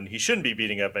anyone. He shouldn't be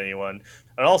beating up anyone.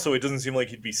 And also, it doesn't seem like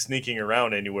he'd be sneaking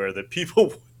around anywhere that people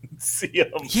wouldn't see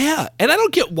him. Yeah, and I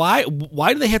don't get why.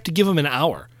 Why do they have to give him an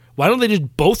hour? Why don't they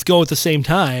just both go at the same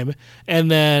time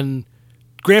and then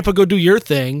Grandpa go do your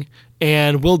thing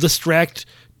and we'll distract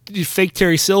fake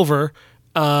Terry Silver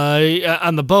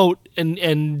on the boat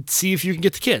and see if you can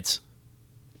get the kids?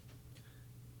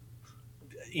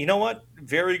 You know what?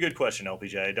 Very good question,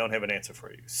 LPJ. I don't have an answer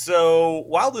for you. So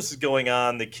while this is going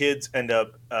on, the kids end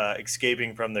up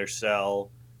escaping from their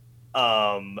cell.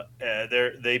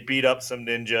 They beat up some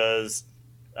ninjas.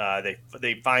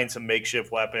 They find some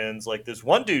makeshift weapons. Like, this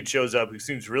one dude shows up who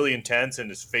seems really intense and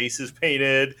his face is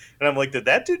painted. And I'm like, did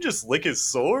that dude just lick his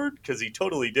sword? Because he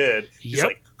totally did. He's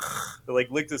Yep. like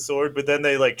licked his sword, but then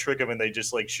they like trick him and they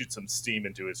just like shoot some steam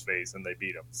into his face and they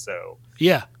beat him. So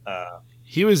Yeah.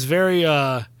 He was very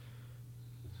a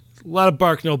lot of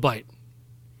bark, no bite.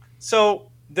 So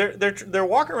they're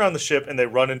walking around the ship and they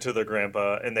run into their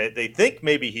grandpa and they think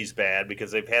maybe he's bad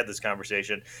because they've had this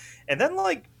conversation. And then,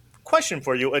 like, question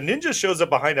for you, a ninja shows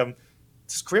up behind him.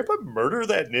 Does Grandpa murder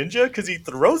that ninja? Because he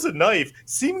throws a knife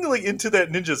seemingly into that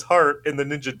ninja's heart and the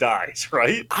ninja dies,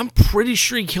 right? I'm pretty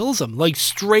sure he kills him. Like,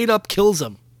 straight up kills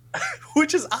him.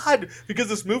 Which is odd because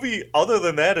this movie, other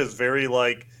than that, is very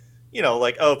like, you know,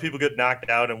 like, oh, people get knocked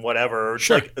out and whatever.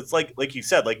 Sure. It's like you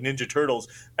said, like Ninja Turtles,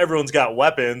 everyone's got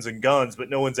weapons and guns, but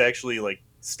no one's actually like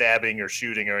stabbing or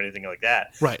shooting or anything like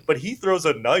that. Right. But he throws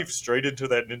a knife straight into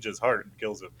that ninja's heart and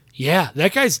kills him. Yeah,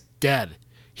 that guy's dead.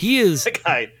 He is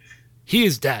dead.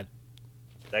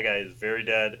 That guy is very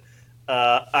dead.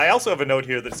 I also have a note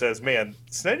here that says, man,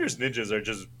 Snyder's ninjas are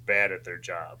just bad at their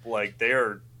job. Like, they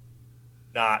are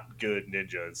not good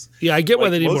ninjas. Yeah, I get why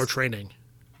Like, they need more training.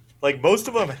 Like, most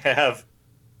of them have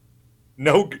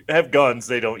guns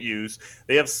they don't use.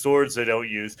 They have swords they don't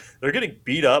use. They're getting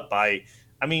beat up by,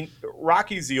 I mean,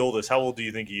 Rocky's the oldest. How old do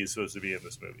you think he is supposed to be in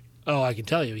this movie? Oh, I can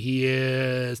tell you. He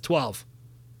is 12.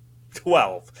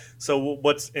 12. So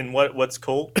what's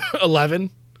Colt?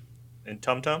 11. And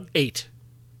Tum Tum? 8.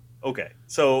 Okay.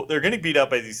 So they're getting beat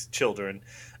up by these children.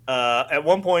 At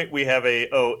one point, we have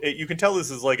you can tell this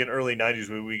is like an early 90s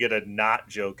movie. We get a not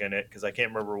joke in it because I can't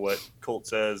remember what Colt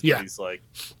says, but he's like,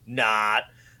 not.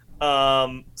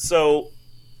 So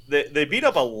they beat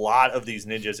up a lot of these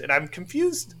ninjas, and I'm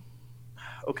confused.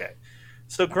 Okay.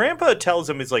 So Grandpa tells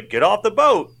him, he's like, get off the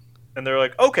boat. And they're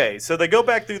like, okay. So they go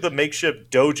back through the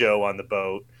makeshift dojo on the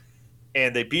boat,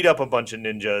 and they beat up a bunch of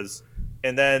ninjas.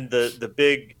 And then the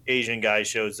big Asian guy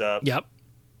shows up. Yep.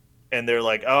 And they're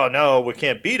like, oh, no, we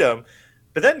can't beat him.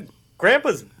 But then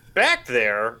Grandpa's back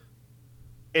there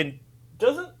and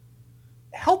doesn't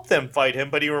help them fight him,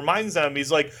 but he reminds them,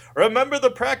 he's like, remember the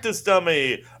practice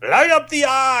dummy, light up the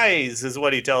eyes, is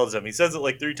what he tells them. He says it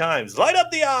like 3 times, light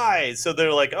up the eyes. So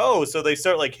they're like, oh, so they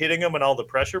start like hitting him in all the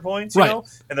pressure points, you know?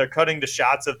 And they're cutting to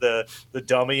shots of the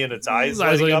dummy and its eyes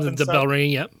lighting up and the bell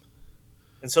ringing, yep.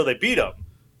 And so they beat him.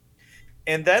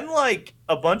 And then like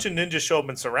a bunch of ninjas show up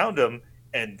and surround him,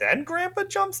 and then Grandpa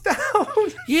jumps down.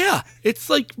 Yeah, it's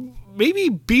like maybe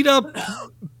beat up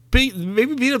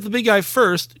the big guy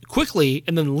first, quickly,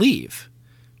 and then leave.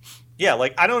 Yeah,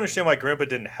 like, I don't understand why Grandpa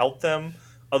didn't help them,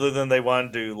 other than they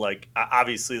wanted to, like,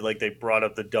 obviously, like, they brought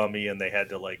up the dummy and they had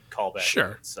to, like, call back.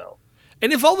 Sure. In, so.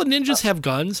 And if all the ninjas have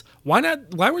guns, why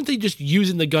weren't they just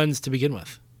using the guns to begin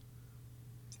with?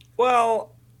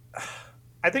 Well,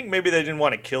 I think maybe they didn't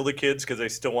want to kill the kids because they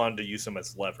still wanted to use them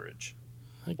as leverage.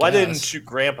 Why didn't shoot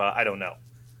Grandpa? I don't know.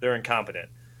 They're incompetent.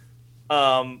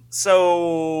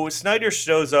 So Snyder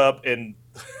shows up and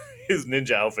his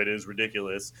ninja outfit is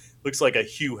ridiculous. Looks like a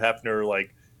Hugh Hefner,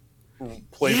 like,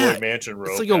 Playboy Mansion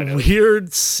robe. It's like a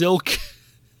weird silk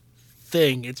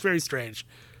thing. It's very strange.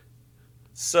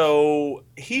 So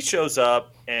he shows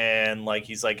up and, like,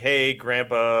 he's like, hey,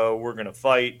 Grandpa, we're going to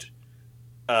fight.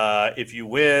 If you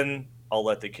win, I'll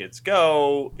let the kids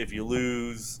go. If you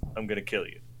lose, I'm going to kill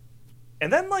you.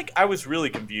 And then, like, I was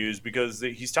really confused because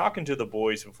he's talking to the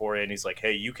boys beforehand. He's like,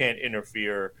 hey, you can't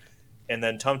interfere. And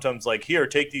then Tum Tum's like, here,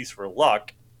 take these for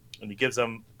luck. And he gives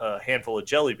them a handful of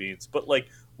jelly beans. But, like,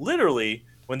 literally,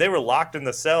 when they were locked in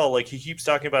the cell, like, he keeps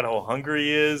talking about how hungry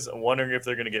he is and wondering if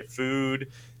they're going to get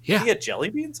food. Yeah. Did he get jelly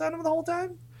beans on him the whole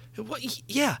time? Well,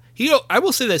 yeah. I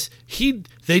will say this.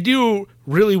 They do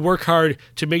really work hard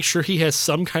to make sure he has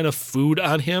some kind of food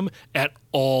on him at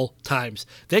all times.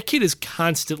 That kid is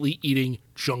constantly eating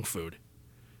junk food.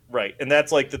 Right. And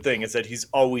that's like the thing is that he's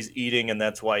always eating, and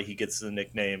that's why he gets the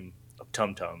nickname of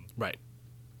Tum Tum. Right.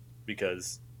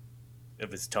 Because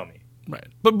of his tummy. Right.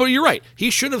 But you're right. He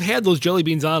should have had those jelly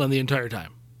beans on the entire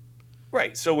time.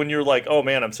 Right. So when you're like, oh,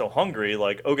 man, I'm so hungry,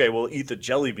 like, okay, well, eat the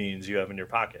jelly beans you have in your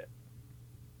pocket.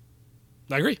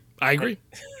 I agree.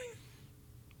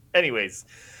 Anyways,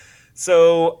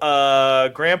 so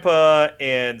Grandpa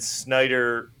and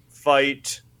Snyder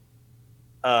fight,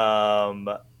 and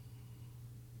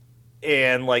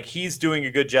like he's doing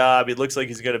a good job. He looks like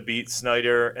he's gonna beat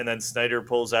Snyder, and then Snyder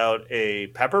pulls out a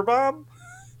pepper bomb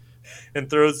and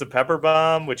throws the pepper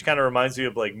bomb, which kind of reminds me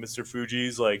of like Mr.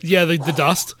 Fuji's, like the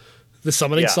dust, the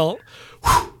summoning salt,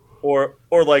 or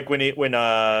like when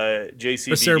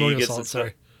JCVD gets salt,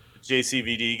 sorry.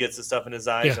 JCVD gets the stuff in his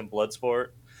eyes in Bloodsport.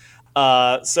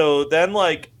 So then,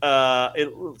 like,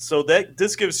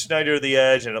 this gives Snyder the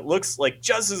edge, and it looks like,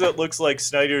 just as it looks like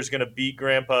Snyder's gonna beat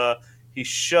Grandpa, he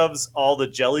shoves all the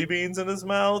jelly beans in his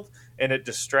mouth, and it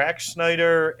distracts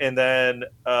Snyder, and then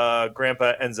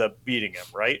Grandpa ends up beating him,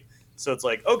 right? So it's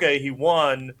like, okay, he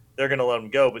won, they're gonna let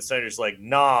him go, but Snyder's like,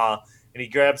 nah. And he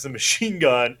grabs the machine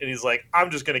gun, and he's like,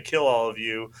 I'm just going to kill all of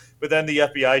you. But then the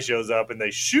FBI shows up, and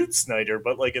they shoot Snyder,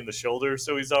 but, like, in the shoulder,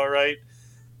 so he's all right.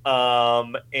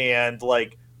 And,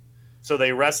 like, so they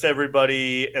arrest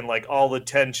everybody, and, like, all the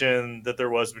tension that there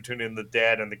was between the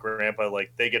dad and the grandpa,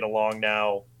 like, they get along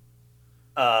now.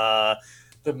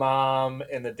 The mom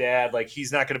and the dad, like,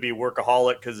 he's not going to be a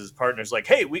workaholic because his partner's like,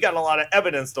 hey, we got a lot of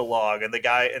evidence to log. And the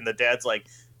guy and the dad's like,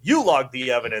 you logged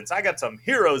the evidence. I got some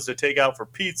heroes to take out for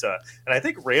pizza. And I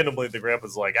think randomly the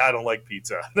grandpa's like, I don't like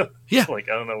pizza. Yeah. Like,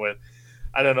 I don't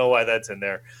know why that's in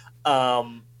there.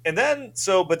 And then,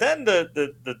 but then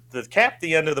the cap,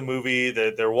 the end of the movie,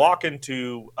 they're walking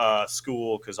to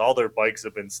school because all their bikes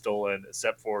have been stolen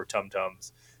except for Tum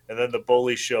Tums. And then the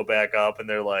bullies show back up and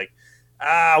they're like,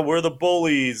 we're the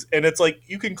bullies. And it's like,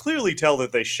 you can clearly tell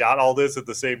that they shot all this at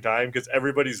the same time because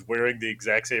everybody's wearing the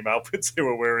exact same outfits they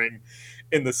were wearing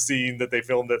in the scene that they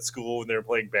filmed at school when they were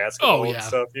playing basketball and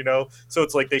stuff, you know? So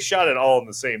it's like they shot it all in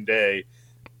the same day.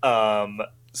 And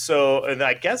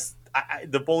I guess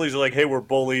the bullies are like, hey, we're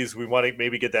bullies. We want to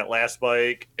maybe get that last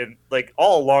bike. And like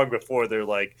all along before they're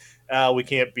like, we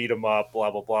can't beat them up,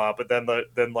 blah, blah, blah. But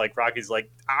then like Rocky's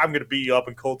like, I'm going to beat you up.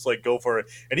 And Colt's like, go for it.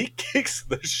 And he kicks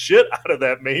the shit out of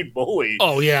that main bully.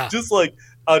 Oh, yeah. Just like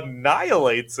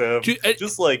annihilates him. Dude,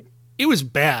 just like. It was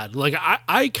bad. Like,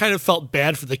 I kind of felt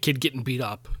bad for the kid getting beat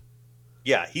up.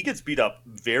 Yeah, he gets beat up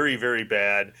very, very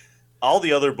bad. All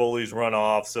the other bullies run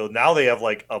off, so now they have,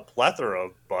 like, a plethora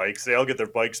of bikes. They all get their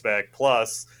bikes back,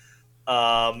 plus.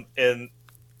 And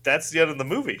that's the end of the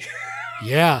movie.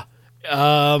 Yeah.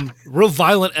 Real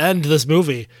violent end to this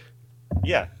movie.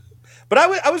 Yeah. But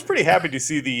I was pretty happy to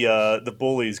see the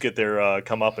bullies get their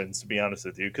comeuppance, to be honest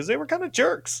with you, because they were kind of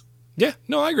jerks. Yeah,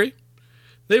 no, I agree.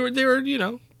 They were,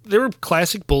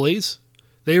 classic bullies.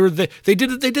 They did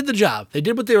the job. They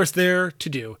did what they were there to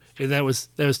do, and that was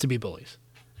to be bullies.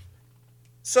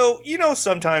 So,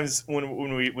 sometimes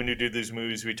when we do these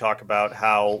movies, we talk about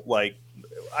how, like,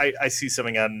 I see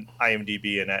something on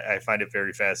IMDb and I find it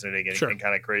very fascinating and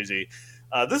kind of crazy.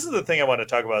 This is the thing I want to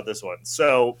talk about this one.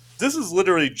 So this is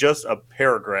literally just a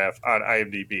paragraph on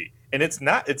IMDb. And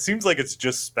it seems like it's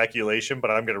just speculation,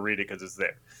 but I'm going to read it because it's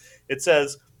there. It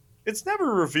says, "It's never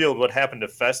revealed what happened to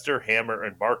Fester, Hammer,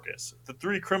 and Marcus, the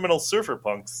three criminal surfer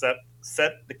punks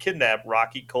set to kidnap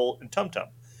Rocky, Colt, and Tum Tum.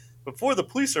 Before the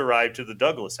police arrived to the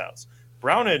Douglas house,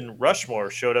 Brown and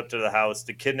Rushmore showed up to the house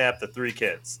to kidnap the three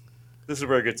kids." This is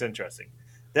where it gets interesting.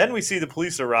 "Then we see the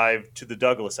police arrive to the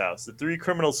Douglas house. The three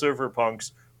criminal surfer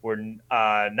punks were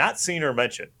not seen or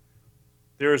mentioned.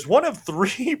 There is one of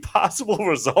three possible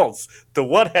results to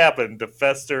what happened to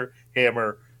Fester,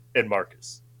 Hammer, and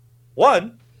Marcus.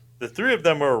 1, the three of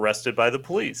them were arrested by the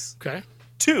police. Okay.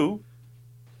 2,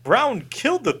 Brown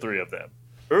killed the three of them.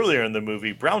 Earlier in the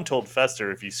movie, Brown told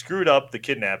Fester if he screwed up the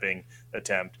kidnapping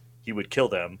attempt, he would kill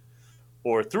them.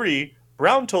 Or 3,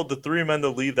 Brown told the three men to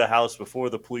leave the house before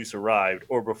the police arrived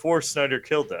or before Snyder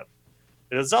killed them.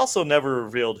 It is also never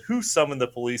revealed who summoned the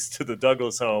police to the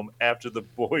Douglas home after the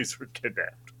boys were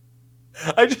kidnapped."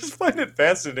 I just find it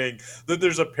fascinating that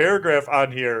there's a paragraph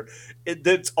on here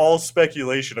that's all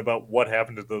speculation about what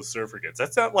happened to those surfer kids.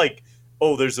 That's not like,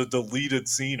 oh, there's a deleted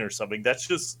scene or something. That's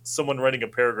just someone writing a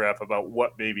paragraph about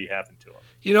what maybe happened to them.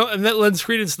 And that lends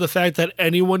credence to the fact that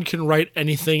anyone can write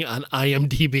anything on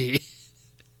IMDb.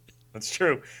 That's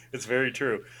true. It's very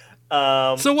true.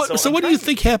 So what do you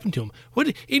think happened to him?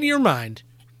 What, in your mind,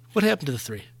 what happened to the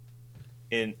three?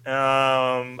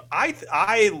 I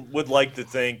would like to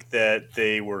think that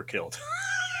they were killed.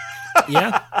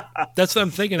 Yeah, that's what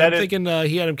I'm thinking. Thinking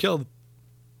he had him killed.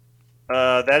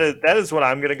 That is what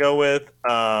I'm gonna go with.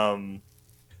 I'm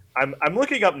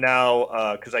looking up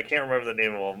now because I can't remember the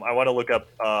name of them. I want to look up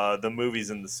the movies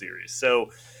in the series.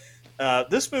 So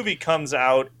this movie comes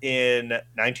out in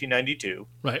 1992.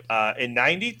 Right. In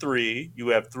 93, you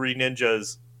have Three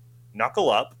Ninjas Knuckle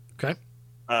Up. Okay.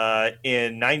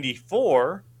 In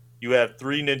 94, you have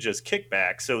Three Ninjas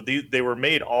Kickback. So they were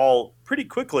made all pretty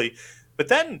quickly. But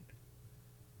then,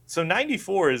 so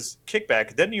 94 is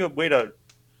Kickback. Then you wait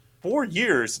 4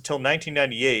 years until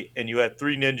 1998, and you have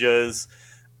Three Ninjas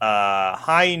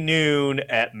High Noon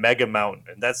at Mega Mountain.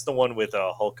 And that's the one with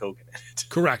Hulk Hogan in it.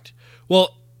 Correct.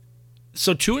 Well,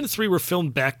 so 2 and 3 were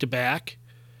filmed back to back,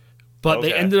 but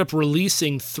they ended up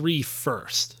releasing 3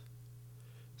 first.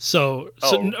 So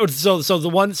the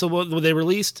one what they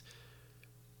released.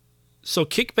 So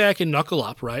Kickback and Knuckle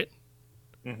Up, right?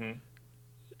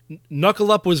 Mm-hmm.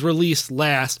 Knuckle Up was released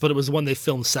last, but it was the one they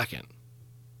filmed second.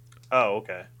 Oh,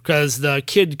 okay. Because the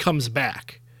kid comes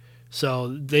back, so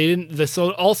they didn't.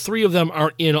 So all 3 of them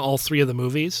aren't in all 3 of the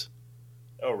movies.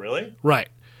 Oh, really? Right.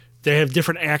 They have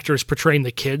different actors portraying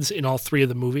the kids in all 3 of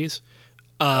the movies.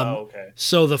 Okay.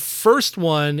 So the first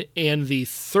one and the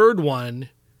third one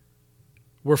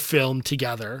were filmed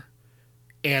together,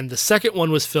 and the second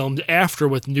one was filmed after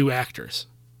with new actors.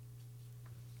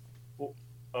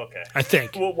 Okay. I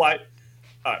think. Well, why?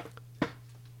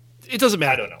 It doesn't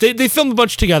matter. I don't know. They filmed a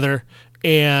bunch together,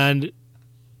 and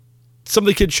some of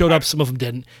the kids showed up, some of them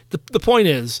didn't. The point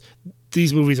is,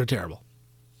 these movies are terrible.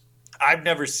 I've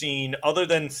never seen, other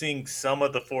than seeing some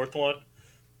of the fourth one,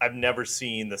 I've never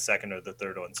seen the second or the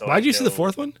third one. So why'd you see the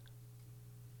fourth one?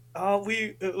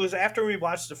 It was after we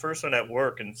watched the first one at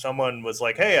work, and someone was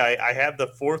like, "Hey, I have the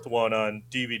fourth one on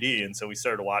DVD," and so we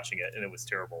started watching it, and it was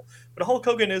terrible. But Hulk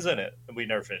Hogan is in it, and we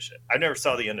never finished it. I never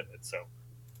saw the end of it, so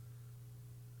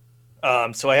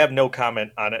I have no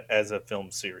comment on it as a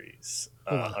film series.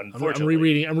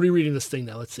 Unfortunately, I'm rereading this thing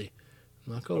now. Let's see.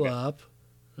 Knuckle Up.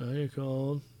 You're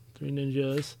called Three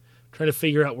Ninjas. I'm trying to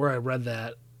figure out where I read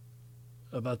that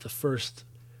about the first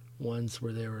ones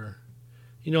where they were.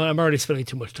 You know, I'm already spending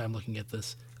too much time looking at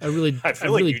this. I really don't care. I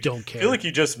feel like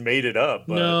you just made it up.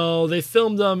 But... No, they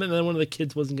filmed them, and then one of the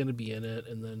kids wasn't going to be in it,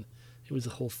 and then it was a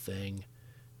whole thing.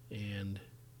 And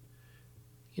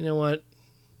you know what?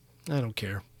 I don't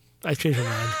care. I changed my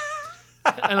mind.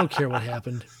 I don't care what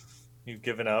happened. You've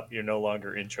given up. You're no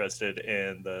longer interested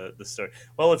in the story.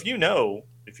 Well, if you're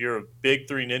a big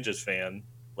Three Ninjas fan,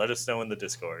 let us know in the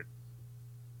Discord.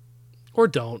 Or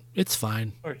don't. It's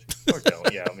fine. Or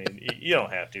don't. Yeah, I mean, you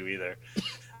don't have to either.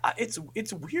 It's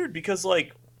weird because,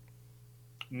 like,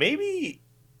 maybe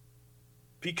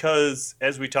because,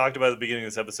 as we talked about at the beginning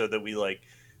of this episode, that we, like,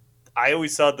 I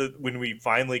always thought that when we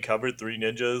finally covered Three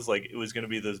Ninjas, like, it was going to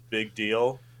be this big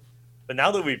deal. But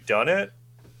now that we've done it,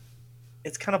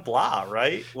 it's kind of blah,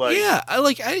 right? Like, yeah,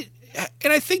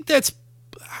 And I think it's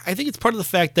part of the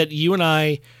fact that you and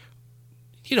I,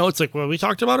 it's like what we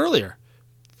talked about earlier.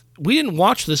 We didn't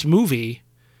watch this movie,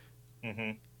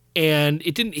 and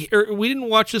we didn't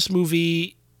watch this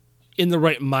movie in the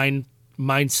right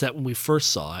mindset when we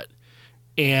first saw it,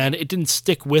 and it didn't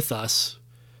stick with us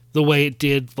the way it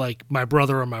did, like my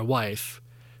brother or my wife.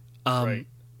 Right.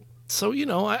 So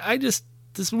I just,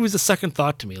 this movie's a second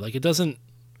thought to me. Like I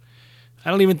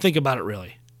don't even think about it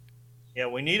really. Yeah,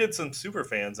 we needed some super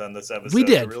fans on this episode We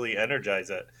did. to really energize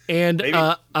it. And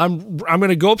I'm going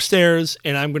to go upstairs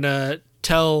and I'm going to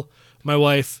tell my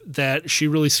wife that she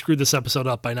really screwed this episode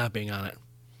up by not being on it.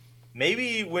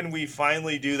 Maybe when we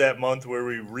finally do that month where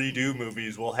we redo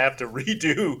movies, we'll have to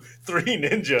redo Three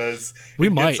Ninjas. We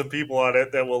and might get some people on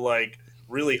it that will like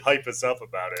really hype us up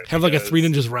about it. have like a Three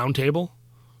Ninjas round table.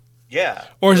 Yeah.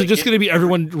 Or is it just going to be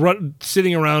everyone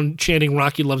sitting around chanting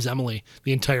 "Rocky loves Emily"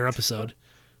 the entire episode?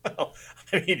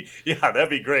 I mean, yeah, that'd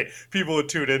be great. People would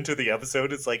tune into the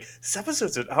episode. It's like, this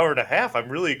episode's an hour and a half. I'm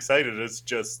really excited. It's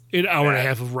just an hour and a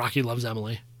half of Rocky loves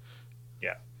Emily.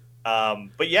 Yeah.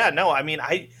 But yeah, no, I mean,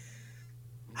 I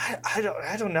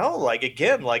don't know. Like,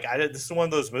 again, like this is one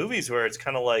of those movies where it's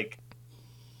kind of like,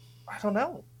 I don't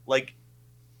know. Like,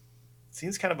 it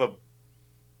seems kind of a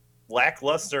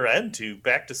lackluster end to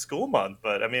back to school month,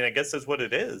 but I mean, I guess that's what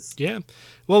it is. Yeah.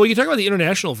 Well, we can talk about the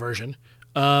international version.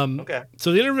 Okay.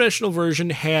 So the international version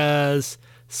has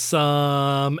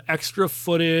some extra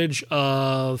footage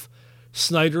of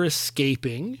Snyder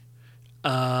escaping.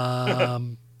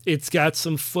 It's got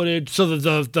some footage. So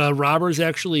the robbers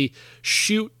actually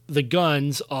shoot the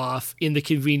guns off in the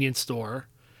convenience store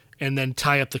and then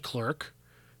tie up the clerk.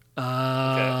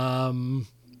 Okay.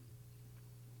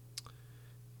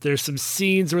 There's some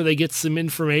scenes where they get some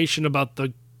information about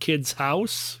the kid's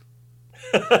house.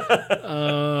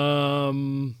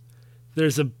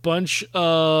 There's a bunch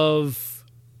of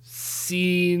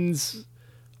scenes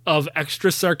of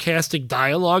extra sarcastic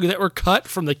dialogue that were cut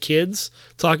from the kids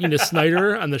talking to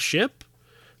Snyder on the ship.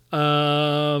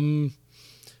 There's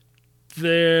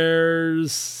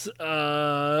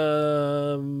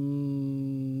I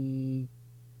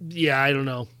don't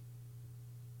know.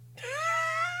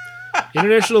 In the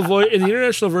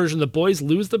international version, the boys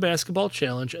lose the basketball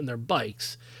challenge and their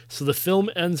bikes. So the film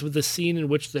ends with a scene in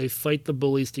which they fight the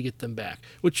bullies to get them back,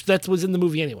 which that was in the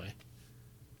movie anyway.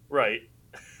 Right.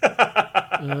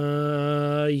 Yeah,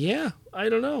 I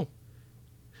don't know.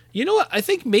 You know what? I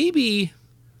think maybe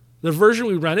the version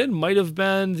we rented might have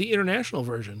been the international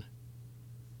version.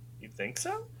 You think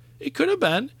so? It could have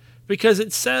been, because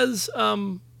it says,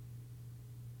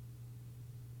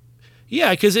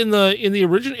 yeah, because in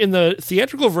the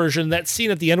theatrical version, that scene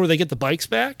at the end where they get the bikes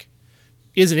back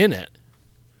isn't in it.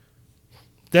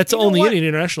 That's only in the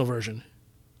international version.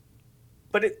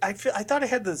 But I thought it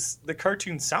had the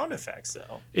cartoon sound effects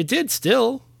though. It did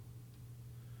still,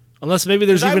 unless maybe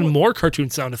there's even more cartoon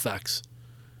sound effects.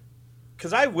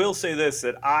 Because I will say this,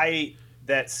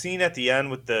 that scene at the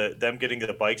end with them getting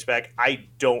the bikes back, I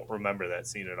don't remember that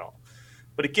scene at all.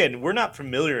 But again, we're not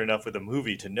familiar enough with the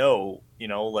movie to know,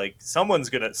 like someone's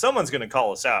gonna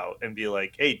call us out and be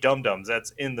like, "Hey, dum-dums,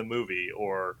 that's in the movie,"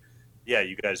 or "Yeah,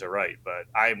 you guys are right," but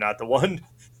I am not the one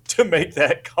to make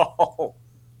that call.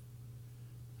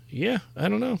 Yeah, I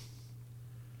don't know.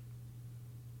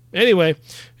 Anyway,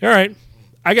 all right.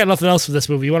 I got nothing else for this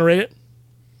movie. You want to rate it?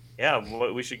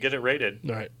 Yeah, we should get it rated.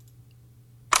 All right.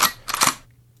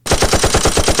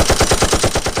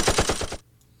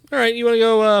 All right, you want to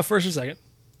go first or second?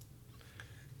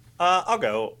 I'll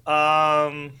go.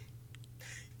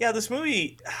 Yeah, this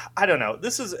movie, I don't know.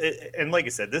 This is, and like I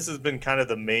said, this has been kind of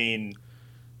the main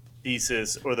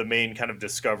thesis or the main kind of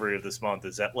discovery of this month,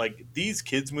 is that like these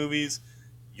kids movies,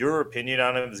 your opinion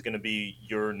on them is going to be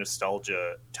your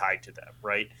nostalgia tied to them,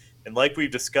 right? And like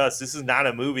we've discussed, this is not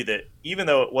a movie that, even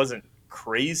though it wasn't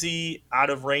crazy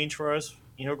out of range for us,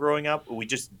 growing up, we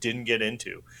just didn't get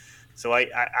into. So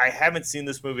I haven't seen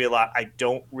this movie a lot. I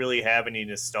don't really have any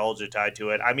nostalgia tied to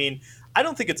it. I mean, I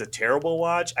don't think it's a terrible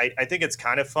watch. I think it's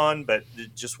kind of fun, but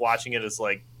just watching it is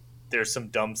like, there's some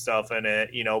dumb stuff in it,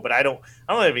 but I don't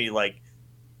have any like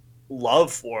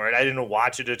love for it. I didn't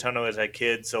watch it a ton as a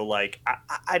kid. So like,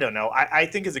 I don't know. I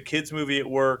think as a kid's movie, it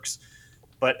works,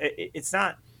 but it's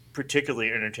not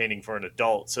particularly entertaining for an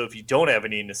adult. So if you don't have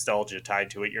any nostalgia tied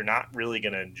to it, you're not really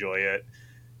going to enjoy it.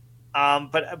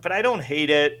 But I don't hate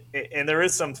it, and there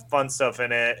is some fun stuff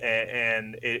in it,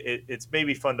 and it's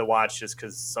maybe fun to watch just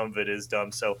because some of it is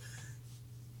dumb. So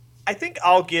I think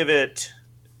I'll give it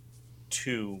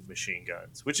 2 machine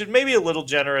guns, which is maybe a little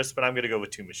generous, but I'm going to go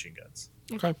with 2 machine guns.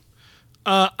 Okay.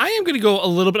 I am going to go a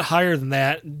little bit higher than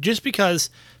that, just because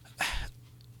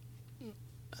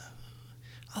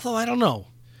Although I don't know,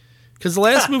 because the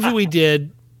last movie we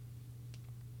did,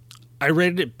 I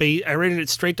rated it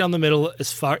straight down the middle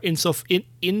as far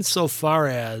insofar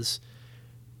as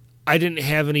I didn't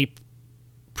have any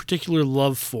particular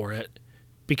love for it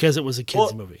because it was a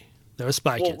kids movie. There was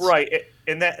Spy Kids. Right,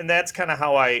 and that's kind of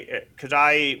how because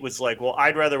I was like, well,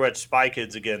 I'd rather watch Spy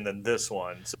Kids again than this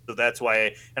one, so that's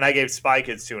why. And I gave Spy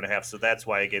Kids 2.5, so that's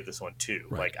why I gave this one 2.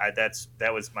 Right. Like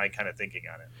that was my kind of thinking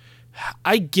on it.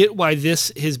 I get why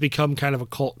this has become kind of a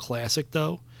cult classic,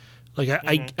 though. Like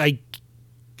I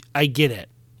get it.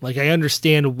 Like I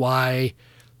understand why,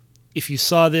 if you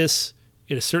saw this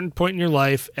at a certain point in your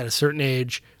life at a certain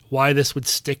age, why this would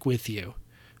stick with you.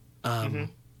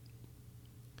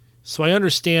 So I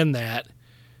understand that.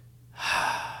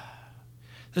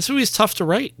 This movie is tough to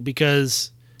rate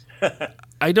because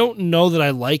I don't know that I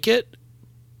like it,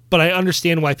 but I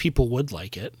understand why people would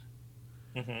like it.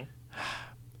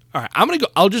 All right,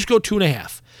 I'll just go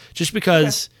 2.5, just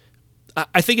because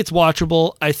I think it's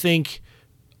watchable. I think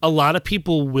a lot of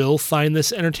people will find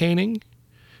this entertaining.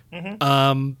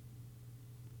 But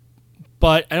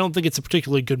I don't think it's a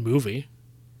particularly good movie.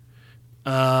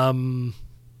 And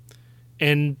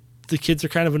the kids are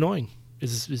kind of annoying.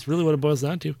 Is really what it boils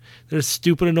down to. They're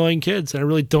stupid, annoying kids, and I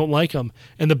really don't like them.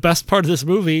 And the best part of this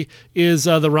movie is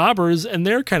the robbers, and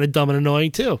they're kind of dumb and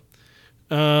annoying too.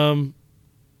 Go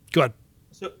ahead.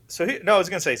 I was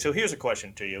going to say, so here's a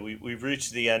question to you. We've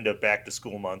reached the end of Back to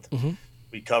School Month.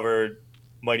 We covered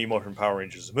Mighty Morphin Power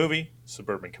Rangers the movie,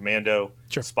 Suburban Commando,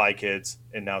 Spy Kids,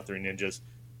 and now Three Ninjas.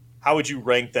 How would you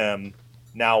rank them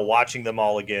now, watching them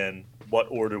all again? What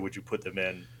order would you put them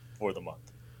in for the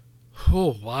month?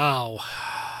 Oh, wow.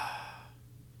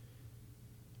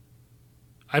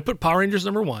 I put Power Rangers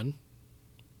number 1.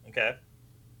 Okay.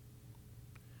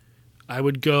 I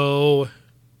would go...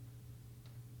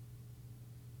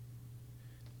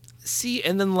 See,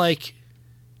 and then like...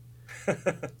 and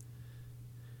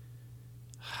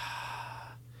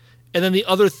then the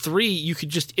other 3 you could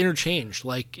just interchange.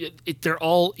 Like, they're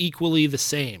all equally the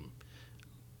same.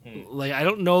 Like, I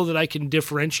don't know that I can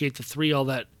differentiate the 3 all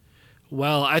that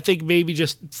well. I think maybe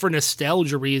just for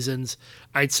nostalgia reasons,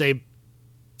 I'd say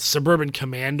Suburban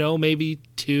Commando maybe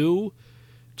 2,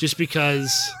 just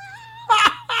because...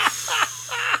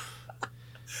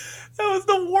 That was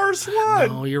the worst one.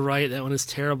 No, you're right. That one is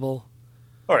terrible.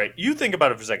 All right, you think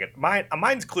about it for a second.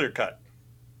 Mine's clear cut.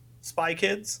 Spy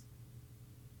Kids,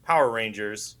 Power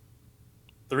Rangers,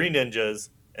 Three Ninjas,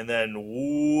 and then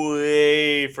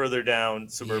way further down,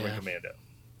 Suburban Commando.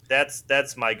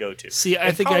 That's my go-to. See,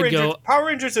 I think I'd go... Power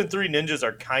Rangers and Three Ninjas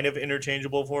are kind of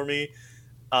interchangeable for me.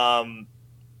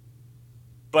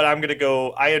 But I'm going to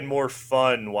go... I had more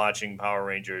fun watching Power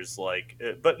Rangers.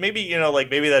 But maybe,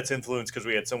 maybe that's influenced because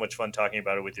we had so much fun talking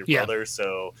about it with your brother.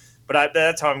 So, but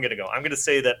that's how I'm going to go. I'm going to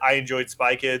say that I enjoyed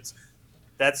Spy Kids.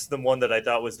 That's the one that I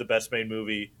thought was the best made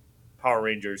movie. Power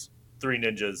Rangers, Three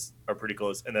Ninjas are pretty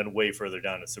close. And then way further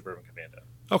down is Suburban Commando.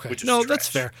 Okay. Which is no, trash. That's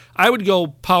fair. I would go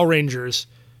Power Rangers,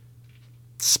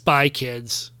 Spy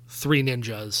Kids, Three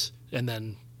Ninjas, and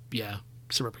then,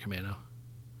 Suburban Commando.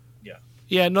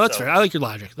 Yeah, no, that's fair. I like your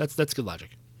logic. That's good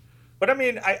logic. But I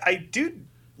mean, I do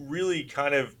really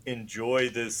kind of enjoy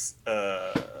this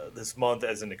this month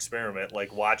as an experiment,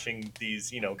 like watching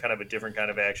these, kind of a different kind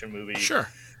of action movie. Sure.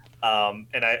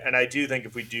 And I do think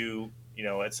if we do,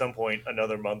 at some point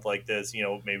another month like this,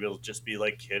 maybe it'll just be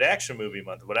like kid action movie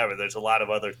month, whatever. There's a lot of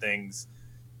other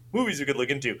movies we could look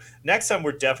into. Next time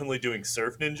we're definitely doing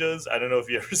Surf Ninjas. I don't know if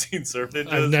you've ever seen Surf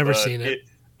Ninjas. I've never seen it.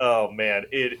 Oh man,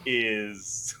 it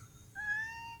is.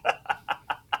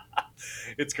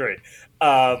 It's great.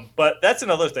 But that's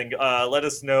another thing. Let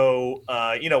us know.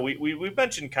 We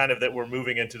mentioned kind of that we're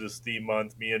moving into this theme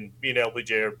month. Me and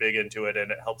LPJ are big into it,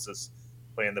 and it helps us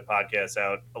plan the podcast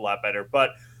out a lot better.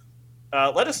 But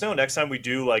let us know next time we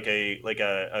do like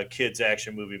a kids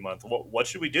action movie month. What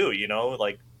should we do?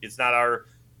 It's not our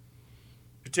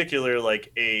particular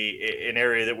an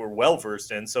area that we're well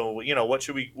versed in. So what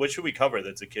should we cover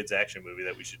that's a kids action movie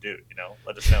that we should do?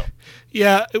 Let us know.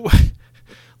 Yeah.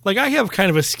 I have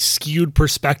kind of a skewed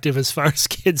perspective as far as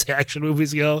kids action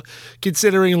movies go,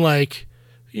 considering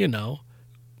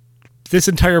this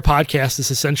entire podcast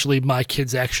is essentially my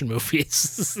kids action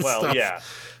movies. Well, yeah.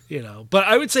 But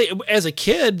I would say as a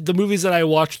kid, the movies that I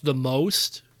watched the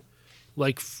most,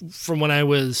 from when I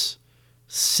was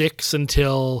 6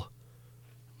 until,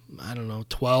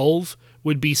 12,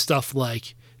 would be stuff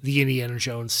like the Indiana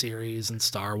Jones series and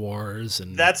Star Wars.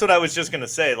 And that's what I was just going to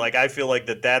say. I feel like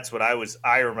that's what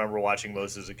I remember watching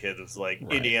most as a kid. It was right.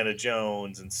 Indiana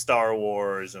Jones and Star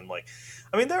Wars. And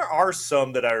there are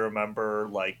some that I remember,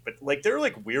 but they're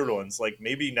weird ones.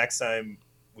 Maybe next time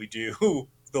we do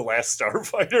The Last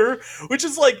Starfighter, which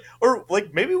is like, or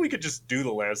like maybe we could just do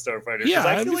The Last Starfighter. Yeah,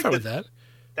 I I'd feel be like fine with that.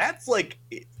 that's like,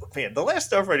 man, The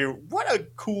Last Starfighter, what a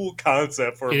cool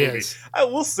concept for a It movie. is. I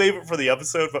will save it for the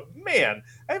episode, but man,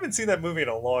 I haven't seen that movie in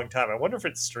a long time. I wonder if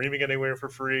it's streaming anywhere for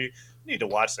free. I need to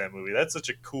watch that movie. That's such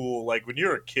a cool, like when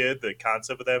you're a kid, the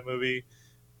concept of that movie,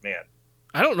 man.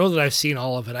 I don't know that I've seen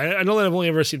all of it. I know that I've only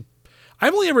ever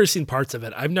seen parts of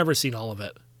it. I've never seen all of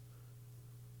it.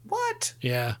 What?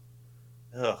 Yeah.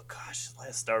 Oh gosh,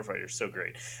 Last Starfighter is so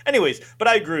great. Anyways, but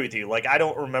I agree with you. Like, I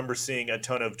don't remember seeing a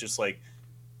ton of just like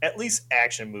at least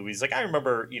action movies. Like, I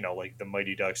remember, like the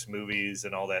Mighty Ducks movies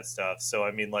and all that stuff. So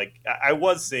I mean, like, I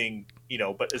was seeing,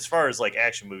 but as far as like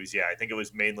action movies, yeah, I think it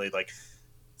was mainly like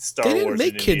Star Wars. They didn't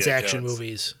make and kids Indiana action Jones.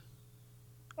 movies.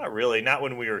 Not really. Not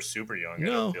when we were super young. I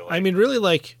No, don't feel like. I mean, really,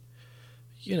 like,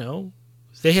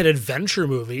 they had adventure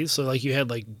movies. So, like, you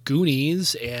had, like,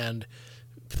 Goonies and,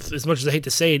 as much as I hate to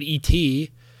say it,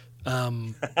 E.T.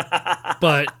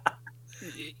 But,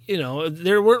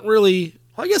 there weren't really,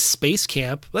 well, I guess Space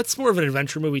Camp. That's more of an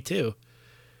adventure movie, too.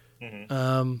 Mm-hmm.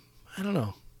 I don't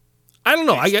know.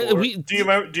 Do you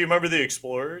remember The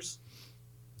Explorers?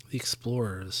 The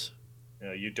Explorers.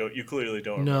 No, you don't. You clearly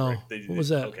don't No. remember. What was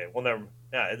that? Okay, well, never.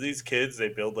 Yeah, these kids, they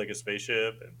build like a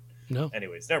spaceship. And No.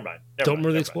 anyways, never mind. Don't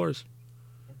remember The Explorers.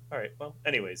 All right. Well,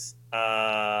 anyways,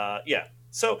 yeah.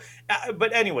 So,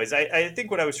 but anyways, I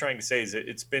think what I was trying to say is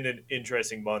it's been an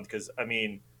interesting month because I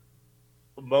mean,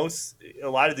 a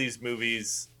lot of these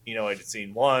movies, I'd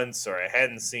seen once or I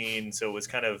hadn't seen, so it was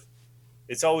kind of,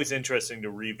 it's always interesting to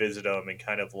revisit them and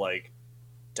kind of like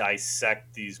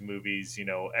dissect these movies,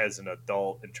 as an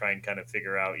adult and try and kind of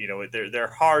figure out, they're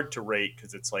hard to rate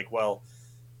because it's like, well,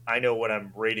 I know what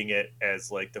I'm rating it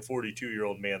as like the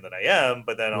 42-year-old man that I am,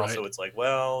 but then also it's like,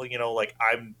 well, like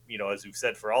I'm, as we've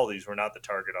said for all these, we're not the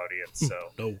target audience,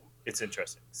 so No. It's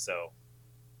interesting. So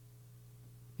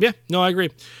Yeah, no, I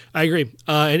agree. And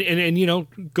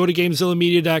go to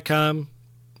GameZillaMedia.com,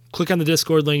 click on the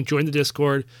Discord link, join the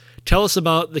Discord, tell us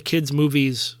about the kids'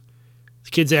 movies, the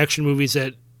kids' action movies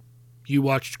that you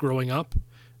watched growing up.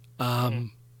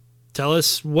 Tell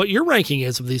us what your ranking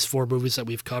is of these 4 movies that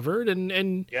we've covered,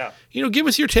 and give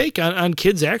us your take on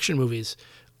kids' action movies.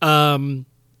 I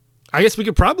guess we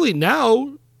should probably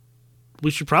announce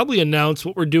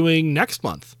what we're doing next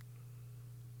month.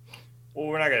 Well,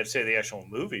 we're not going to say the actual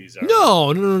movies, are we?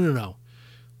 No.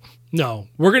 No,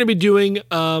 we're going to be doing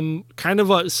kind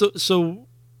of so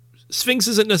Sphinx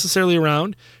isn't necessarily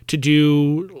around to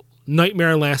do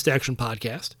Nightmare and Last Action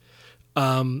podcast.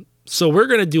 So we're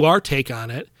going to do our take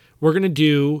on it. We're going to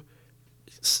do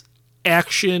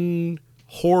action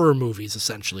horror movies,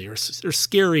 essentially, or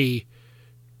scary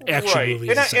action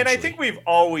movies. And I think we've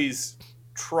always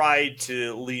tried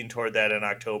to lean toward that in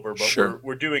October, but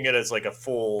we're doing it as like a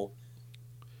full.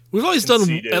 We've always done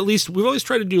we've always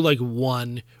tried to do like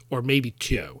 1 or maybe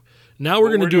 2. Yeah. Now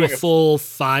we're going to do a full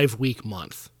 5-week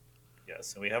month.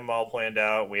 Yes, and we have them all planned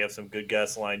out. We have some good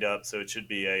guests lined up, so it should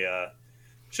be a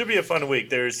fun week.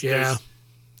 There's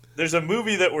a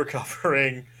movie that we're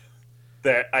covering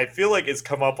that I feel like it's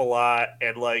come up a lot,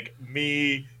 and like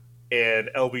me and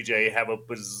LBJ have a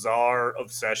bizarre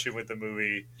obsession with the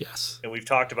movie. Yes, and we've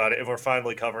talked about it, and we're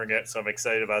finally covering it, so I'm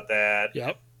excited about that.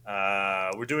 Yep.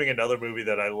 We're doing another movie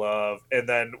that I love, and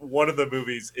then one of the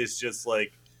movies is just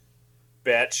like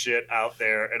batshit out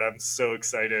there, and I'm so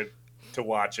excited to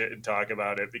watch it and talk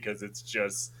about it because it's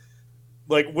just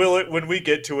like, when we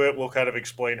get to it, we'll kind of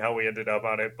explain how we ended up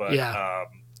on it. But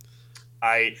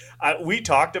we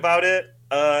talked about it,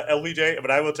 LBJ, but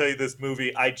I will tell you this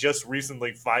movie, I just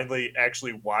recently finally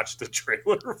actually watched the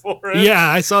trailer for it. Yeah,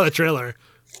 I saw the trailer.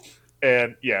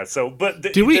 And yeah, so but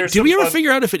do we ever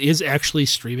figure out if it is actually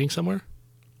streaming somewhere?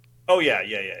 Oh yeah.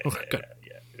 Okay, good.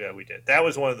 Yeah, we did. That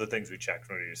was one of the things we checked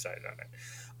when we decided on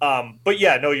it. But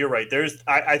yeah, no, you're right.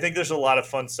 I think there's a lot of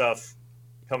fun stuff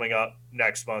coming up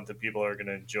next month that people are going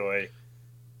to enjoy.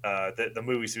 The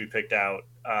movies we picked out.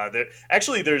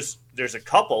 There's a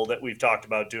couple that we've talked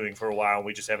about doing for a while, and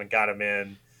we just haven't got them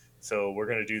in. So we're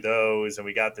going to do those, and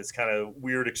we got this kind of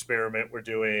weird experiment we're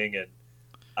doing, and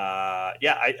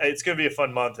it's going to be a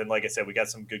fun month. And like I said, we got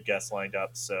some good guests lined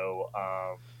up. So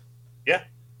yeah,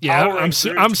 I'm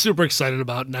super excited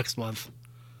about next month.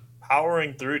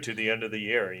 Powering through to the end of the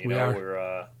year,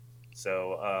 we're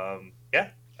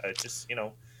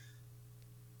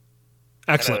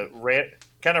excellent.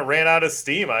 Kind of ran out of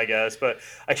steam, I guess. But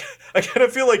I kind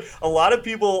of feel like a lot of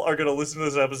people are going to listen to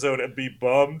this episode and be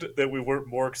bummed that we weren't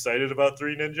more excited about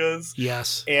Three Ninjas.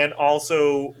 Yes. And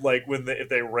also, like, if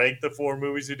they rank the 4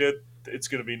 movies we did, it's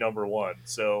going to be number one.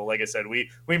 So, like I said, we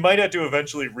might have to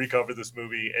eventually recover this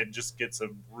movie and just get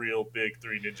some real big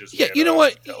Three Ninjas. Yeah, you know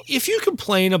what? If you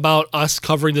complain about us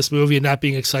covering this movie and not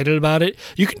being excited about it,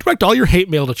 you can direct all your hate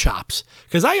mail to Chops,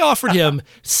 because I offered him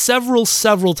several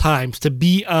times to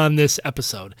be on this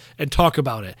episode and talk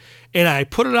about it. And I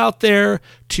put it out there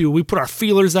we put our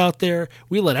feelers out there.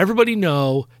 We let everybody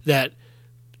know that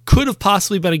could have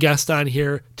possibly been a guest on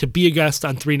here to be a guest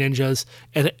on Three Ninjas,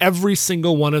 and every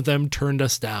single one of them turned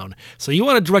us down. So you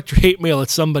want to direct your hate mail at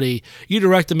somebody, you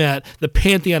direct them at the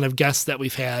pantheon of guests that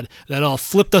we've had that all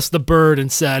flipped us the bird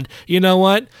and said, you know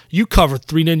what, you covered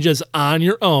Three Ninjas on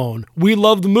your own. We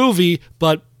love the movie,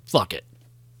 but fuck it.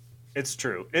 It's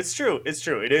true.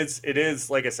 It is,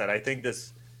 like I said, I think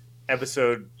this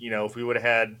episode, if we would have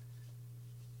had,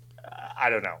 I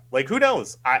don't know. Like, who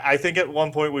knows? I think at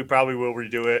one point we probably will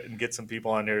redo it and get some people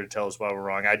on there to tell us why we're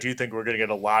wrong. I do think we're going to get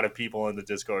a lot of people in the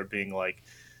Discord being like,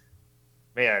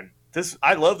 man,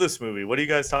 I love this movie. What are you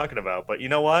guys talking about? But you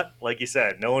know what? Like you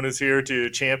said, no one is here to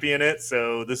champion it,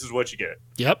 so this is what you get.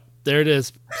 Yep, there it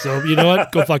is. So you know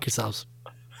what? Go fuck yourselves.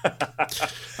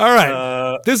 All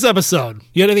right. This episode.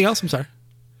 You had anything else? I'm sorry.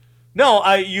 No,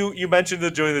 you mentioned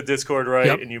to join the Discord, right?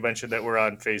 Yep. And you mentioned that we're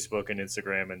on Facebook and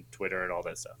Instagram and Twitter and all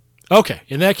that stuff. Okay,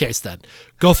 in that case then,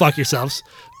 go fuck yourselves.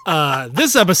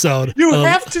 This episode... You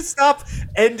have to stop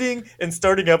ending and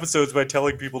starting episodes by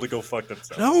telling people to go fuck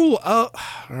themselves. No, all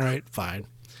right, fine.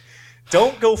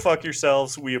 Don't go fuck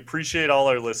yourselves. We appreciate all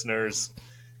our listeners.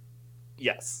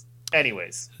 Yes.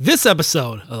 Anyways. This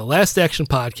episode of the Last Action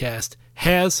Podcast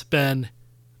has been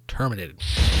terminated.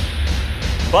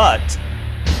 But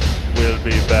we'll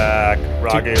be back.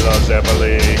 Rocky loves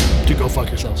Emily. To go fuck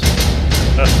yourselves.